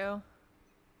 True.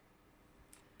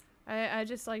 I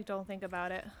just like don't think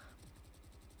about it.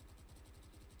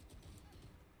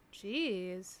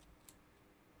 Jeez.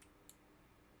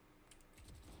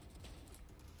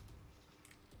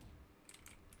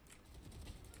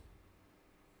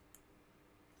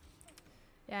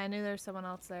 Yeah, I knew there was someone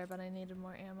else there, but I needed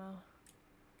more ammo.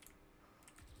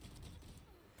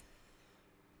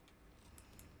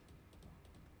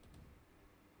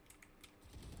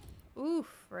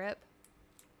 Oof, rip.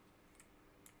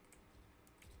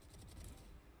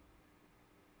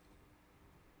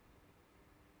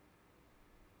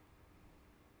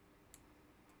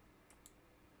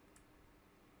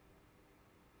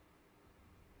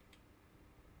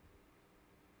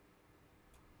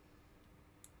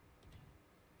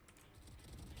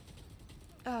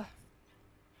 Ugh.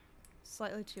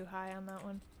 Slightly too high on that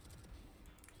one.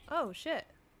 Oh, shit.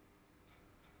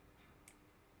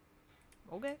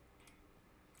 Okay.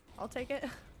 I'll take it.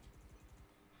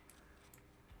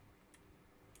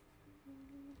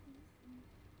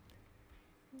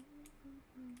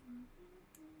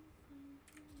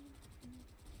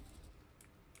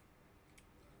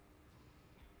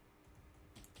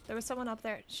 There was someone up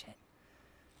there. Shit.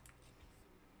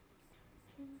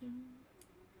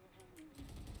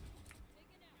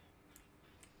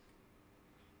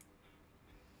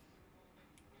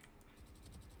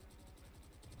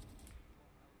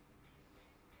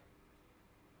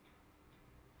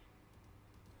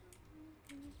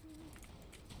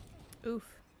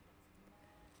 Oof.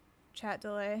 Chat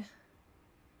delay.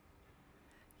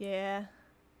 Yeah.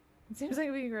 It seems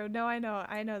like being rude. No, I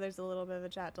know there's a little bit of a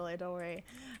chat delay, don't worry.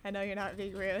 I know you're not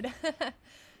being rude.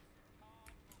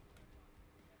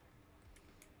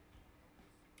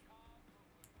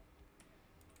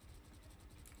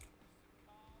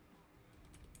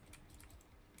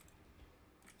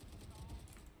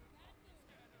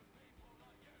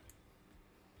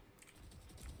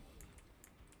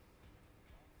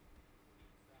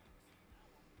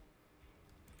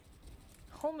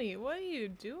 Homie, what are you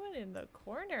doing in the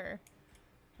corner?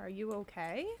 Are you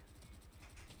okay?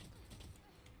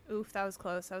 Oof, that was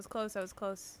close. That was close. That was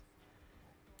close.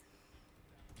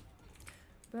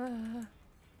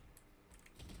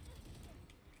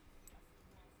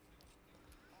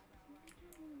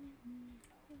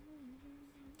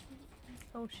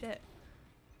 Oh shit.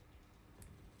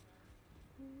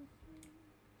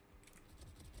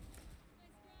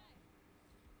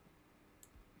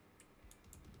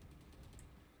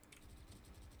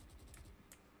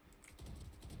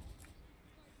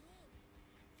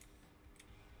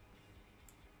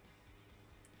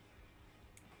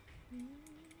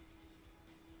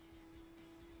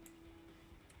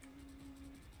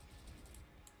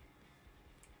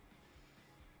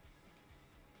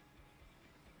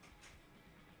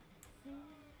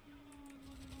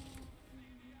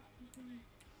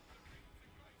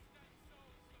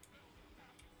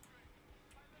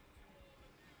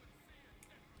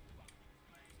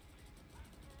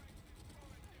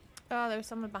 Oh, there's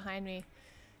someone behind me.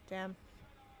 Damn.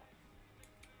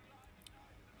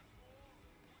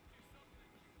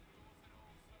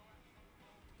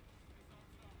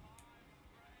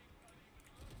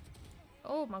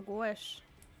 Oh my gosh.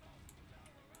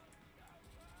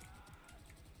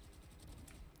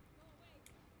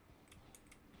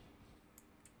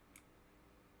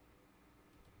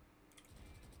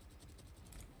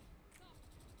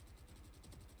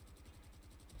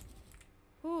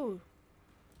 Ooh.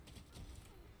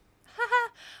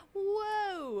 Haha!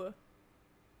 Whoa!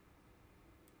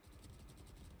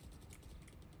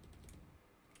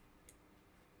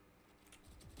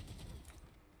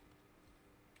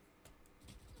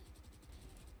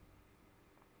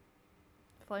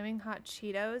 flaming hot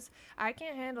Cheetos. I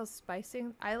can't handle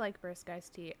spicing. I like brisk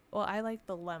iced tea. Well, I like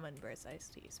the lemon brisk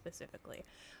iced tea specifically.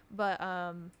 But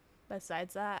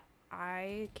besides that,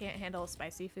 I can't handle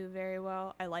spicy food very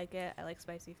well. I like it. I like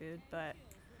spicy food, but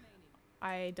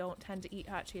I don't tend to eat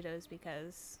hot Cheetos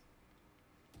because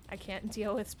I can't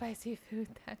deal with spicy food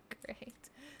that great.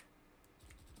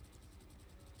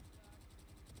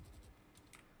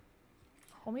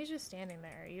 Homie's just standing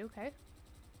there. Are you okay?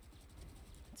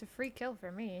 It's a free kill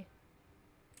for me.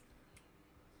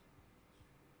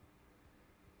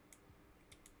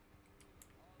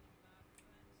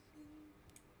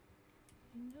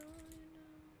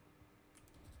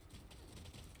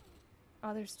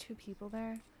 Oh, there's two people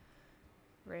there.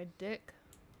 Red dick.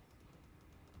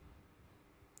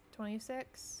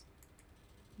 26.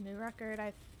 New record,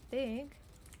 I think.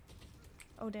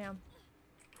 Oh, damn.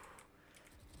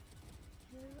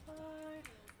 You are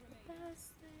the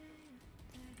best thing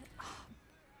that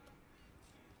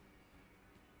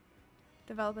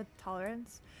develop a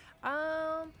tolerance.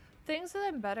 Things that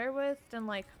I'm better with than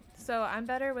like, so I'm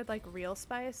better with like real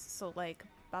spice, so like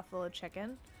buffalo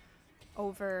chicken,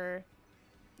 over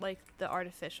like the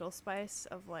artificial spice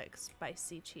of like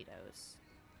spicy Cheetos.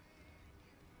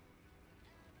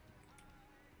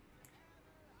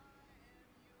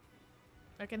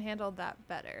 I can handle that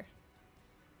better.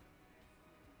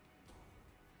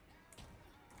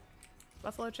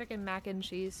 Buffalo chicken mac and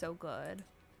cheese, so good.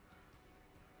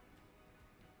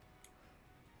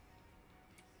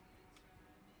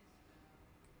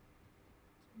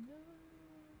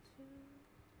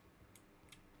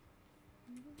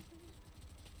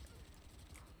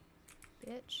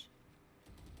 Bitch.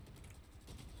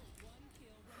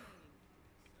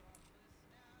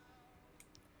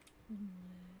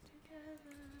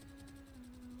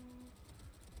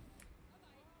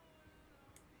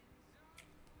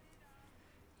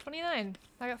 $29.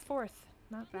 I got 4th.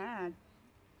 Not bad.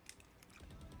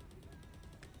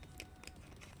 I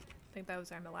think that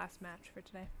was our last match for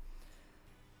today.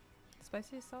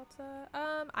 Spicy salsa?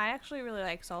 I actually really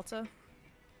like salsa.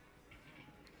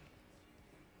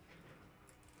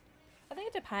 I think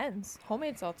it depends.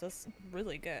 Homemade salsa's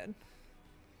really good.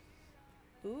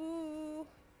 Ooh.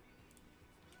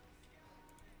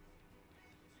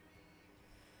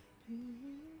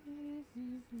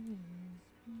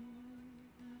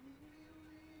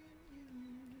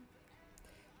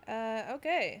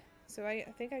 Okay. So I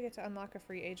think I get to unlock a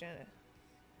free agent.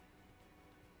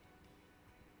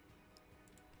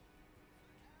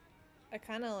 I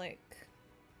kind of like...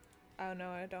 Oh no,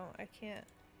 I don't. I can't.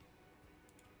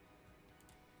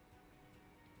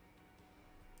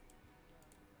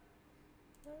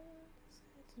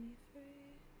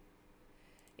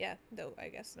 Yeah, though I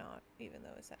guess not, even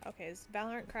though it's... Okay, is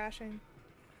Valorant crashing?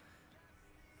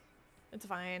 It's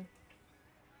fine.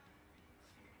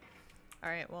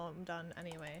 Alright, well, I'm done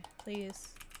anyway. Please.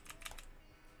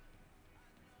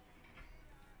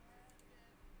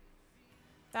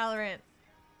 Valorant.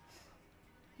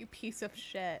 You piece of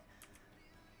shit.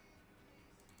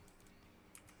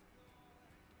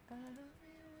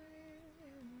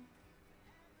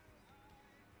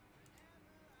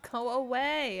 Go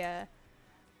away!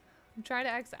 I'm trying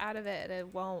to X out of it and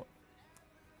it won't.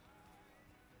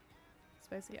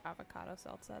 Spicy avocado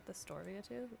salsa at the store via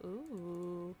too?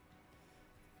 Ooh.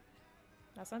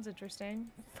 That sounds interesting.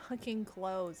 Fucking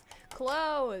close.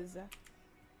 Close!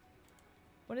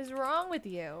 What is wrong with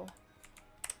you?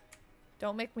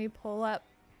 Don't make me pull up.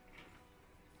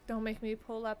 Don't make me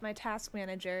pull up my task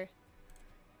manager.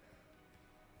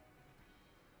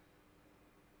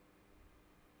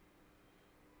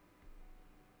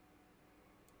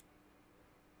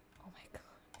 Oh my god.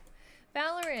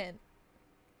 Valorant!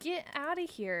 Get out of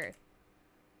here.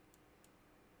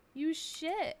 You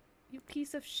shit. You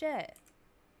piece of shit.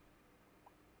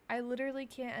 I literally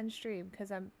can't end stream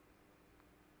because I'm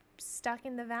stuck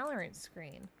in the Valorant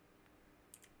screen.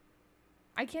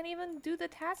 I can't even do the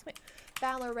task.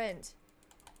 Valorant.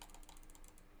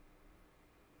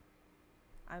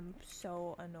 I'm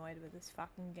so annoyed with this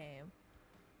fucking game.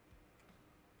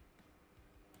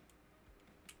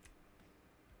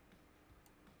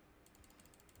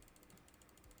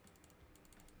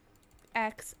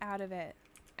 X out of it.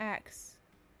 X.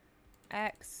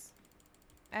 X.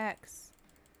 X.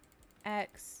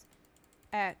 X.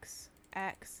 X.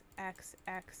 X. X.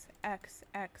 X. X.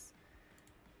 X.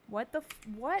 What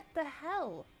the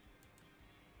hell?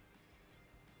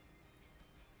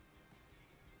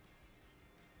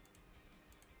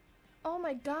 Oh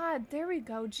my god, there we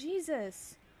go.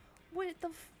 Jesus. What the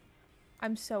f—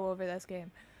 I'm so over this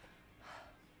game.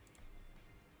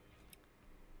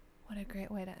 What a great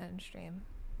way to end stream.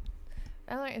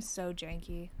 Valorant is so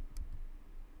janky.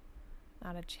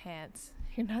 Not a chance.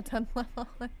 You're not done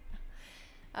leveling.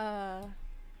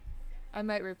 I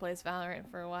might replace Valorant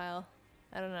for a while.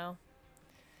 I don't know.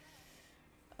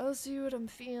 I'll see what I'm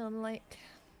feeling like.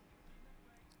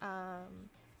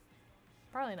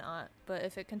 Probably not, but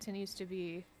if it continues to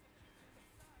be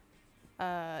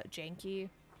janky,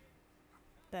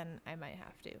 then I might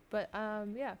have to. But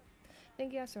yeah.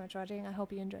 Thank you guys so much for watching. I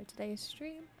hope you enjoyed today's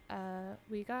stream.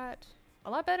 We got a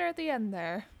lot better at the end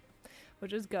there,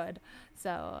 which is good.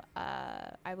 So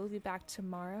I will be back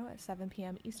tomorrow at 7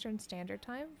 p.m. Eastern Standard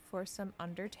Time for some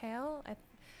Undertale.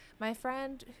 My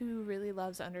friend who really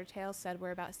loves Undertale said we're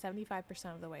about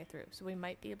 75% of the way through, so we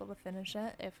might be able to finish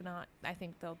it. If not, I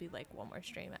think there'll be like one more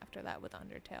stream after that with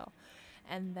Undertale.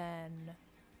 And then,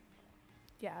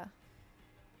 yeah.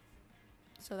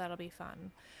 So that'll be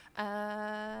fun.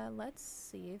 Let's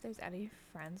see if there's any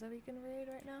friends that we can raid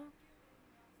right now.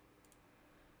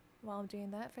 While I'm doing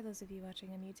that, for those of you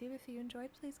watching on YouTube, if you enjoyed,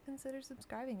 please consider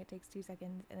subscribing. It takes 2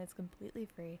 seconds and it's completely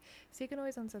free, so you can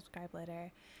always unsubscribe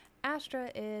later. Astra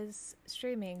is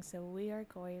streaming, so we are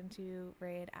going to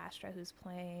raid Astra, who's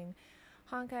playing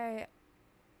Honkai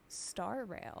Star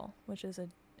Rail, which is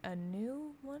a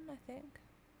new one, I think.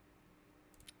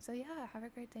 So yeah, have a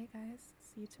great day, guys.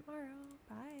 See you tomorrow.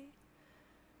 Bye.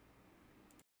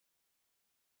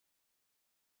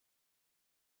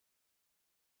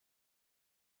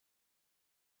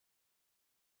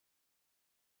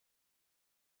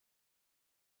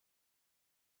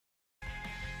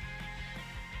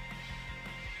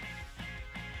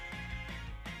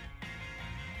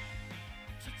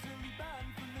 Totally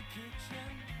banned from the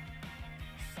kitchen,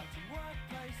 citing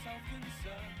workplace health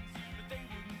concerns. But they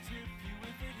wouldn't tip you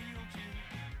if it healed you.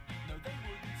 No, they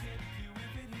wouldn't tip you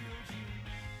if it healed you.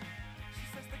 She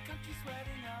says the country's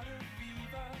sweating out a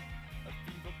fever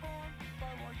born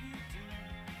by what you do.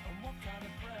 And what kind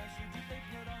of pressure did they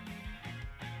put on you?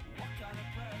 What kind of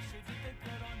pressure did they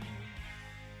put on you?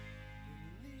 But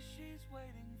at least she's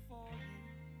waiting for you.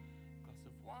 Glass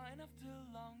of wine after a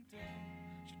long day.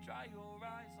 She'll dry your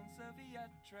eyes on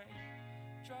serviette tray.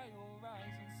 Dry your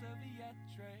eyes on serviette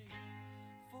tray.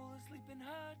 Fall asleep in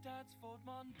her dad's Ford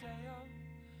Mondeo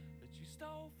that you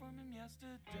stole from him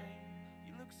yesterday.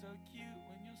 You look so cute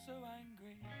when you're so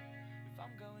angry. If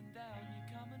I'm going down,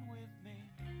 you're coming with me.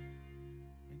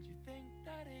 And you think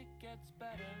that it gets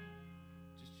better.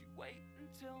 Just you wait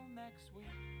until next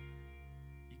week.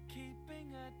 You're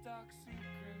keeping a dark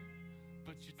secret,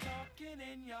 but you're talking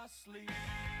in your sleep.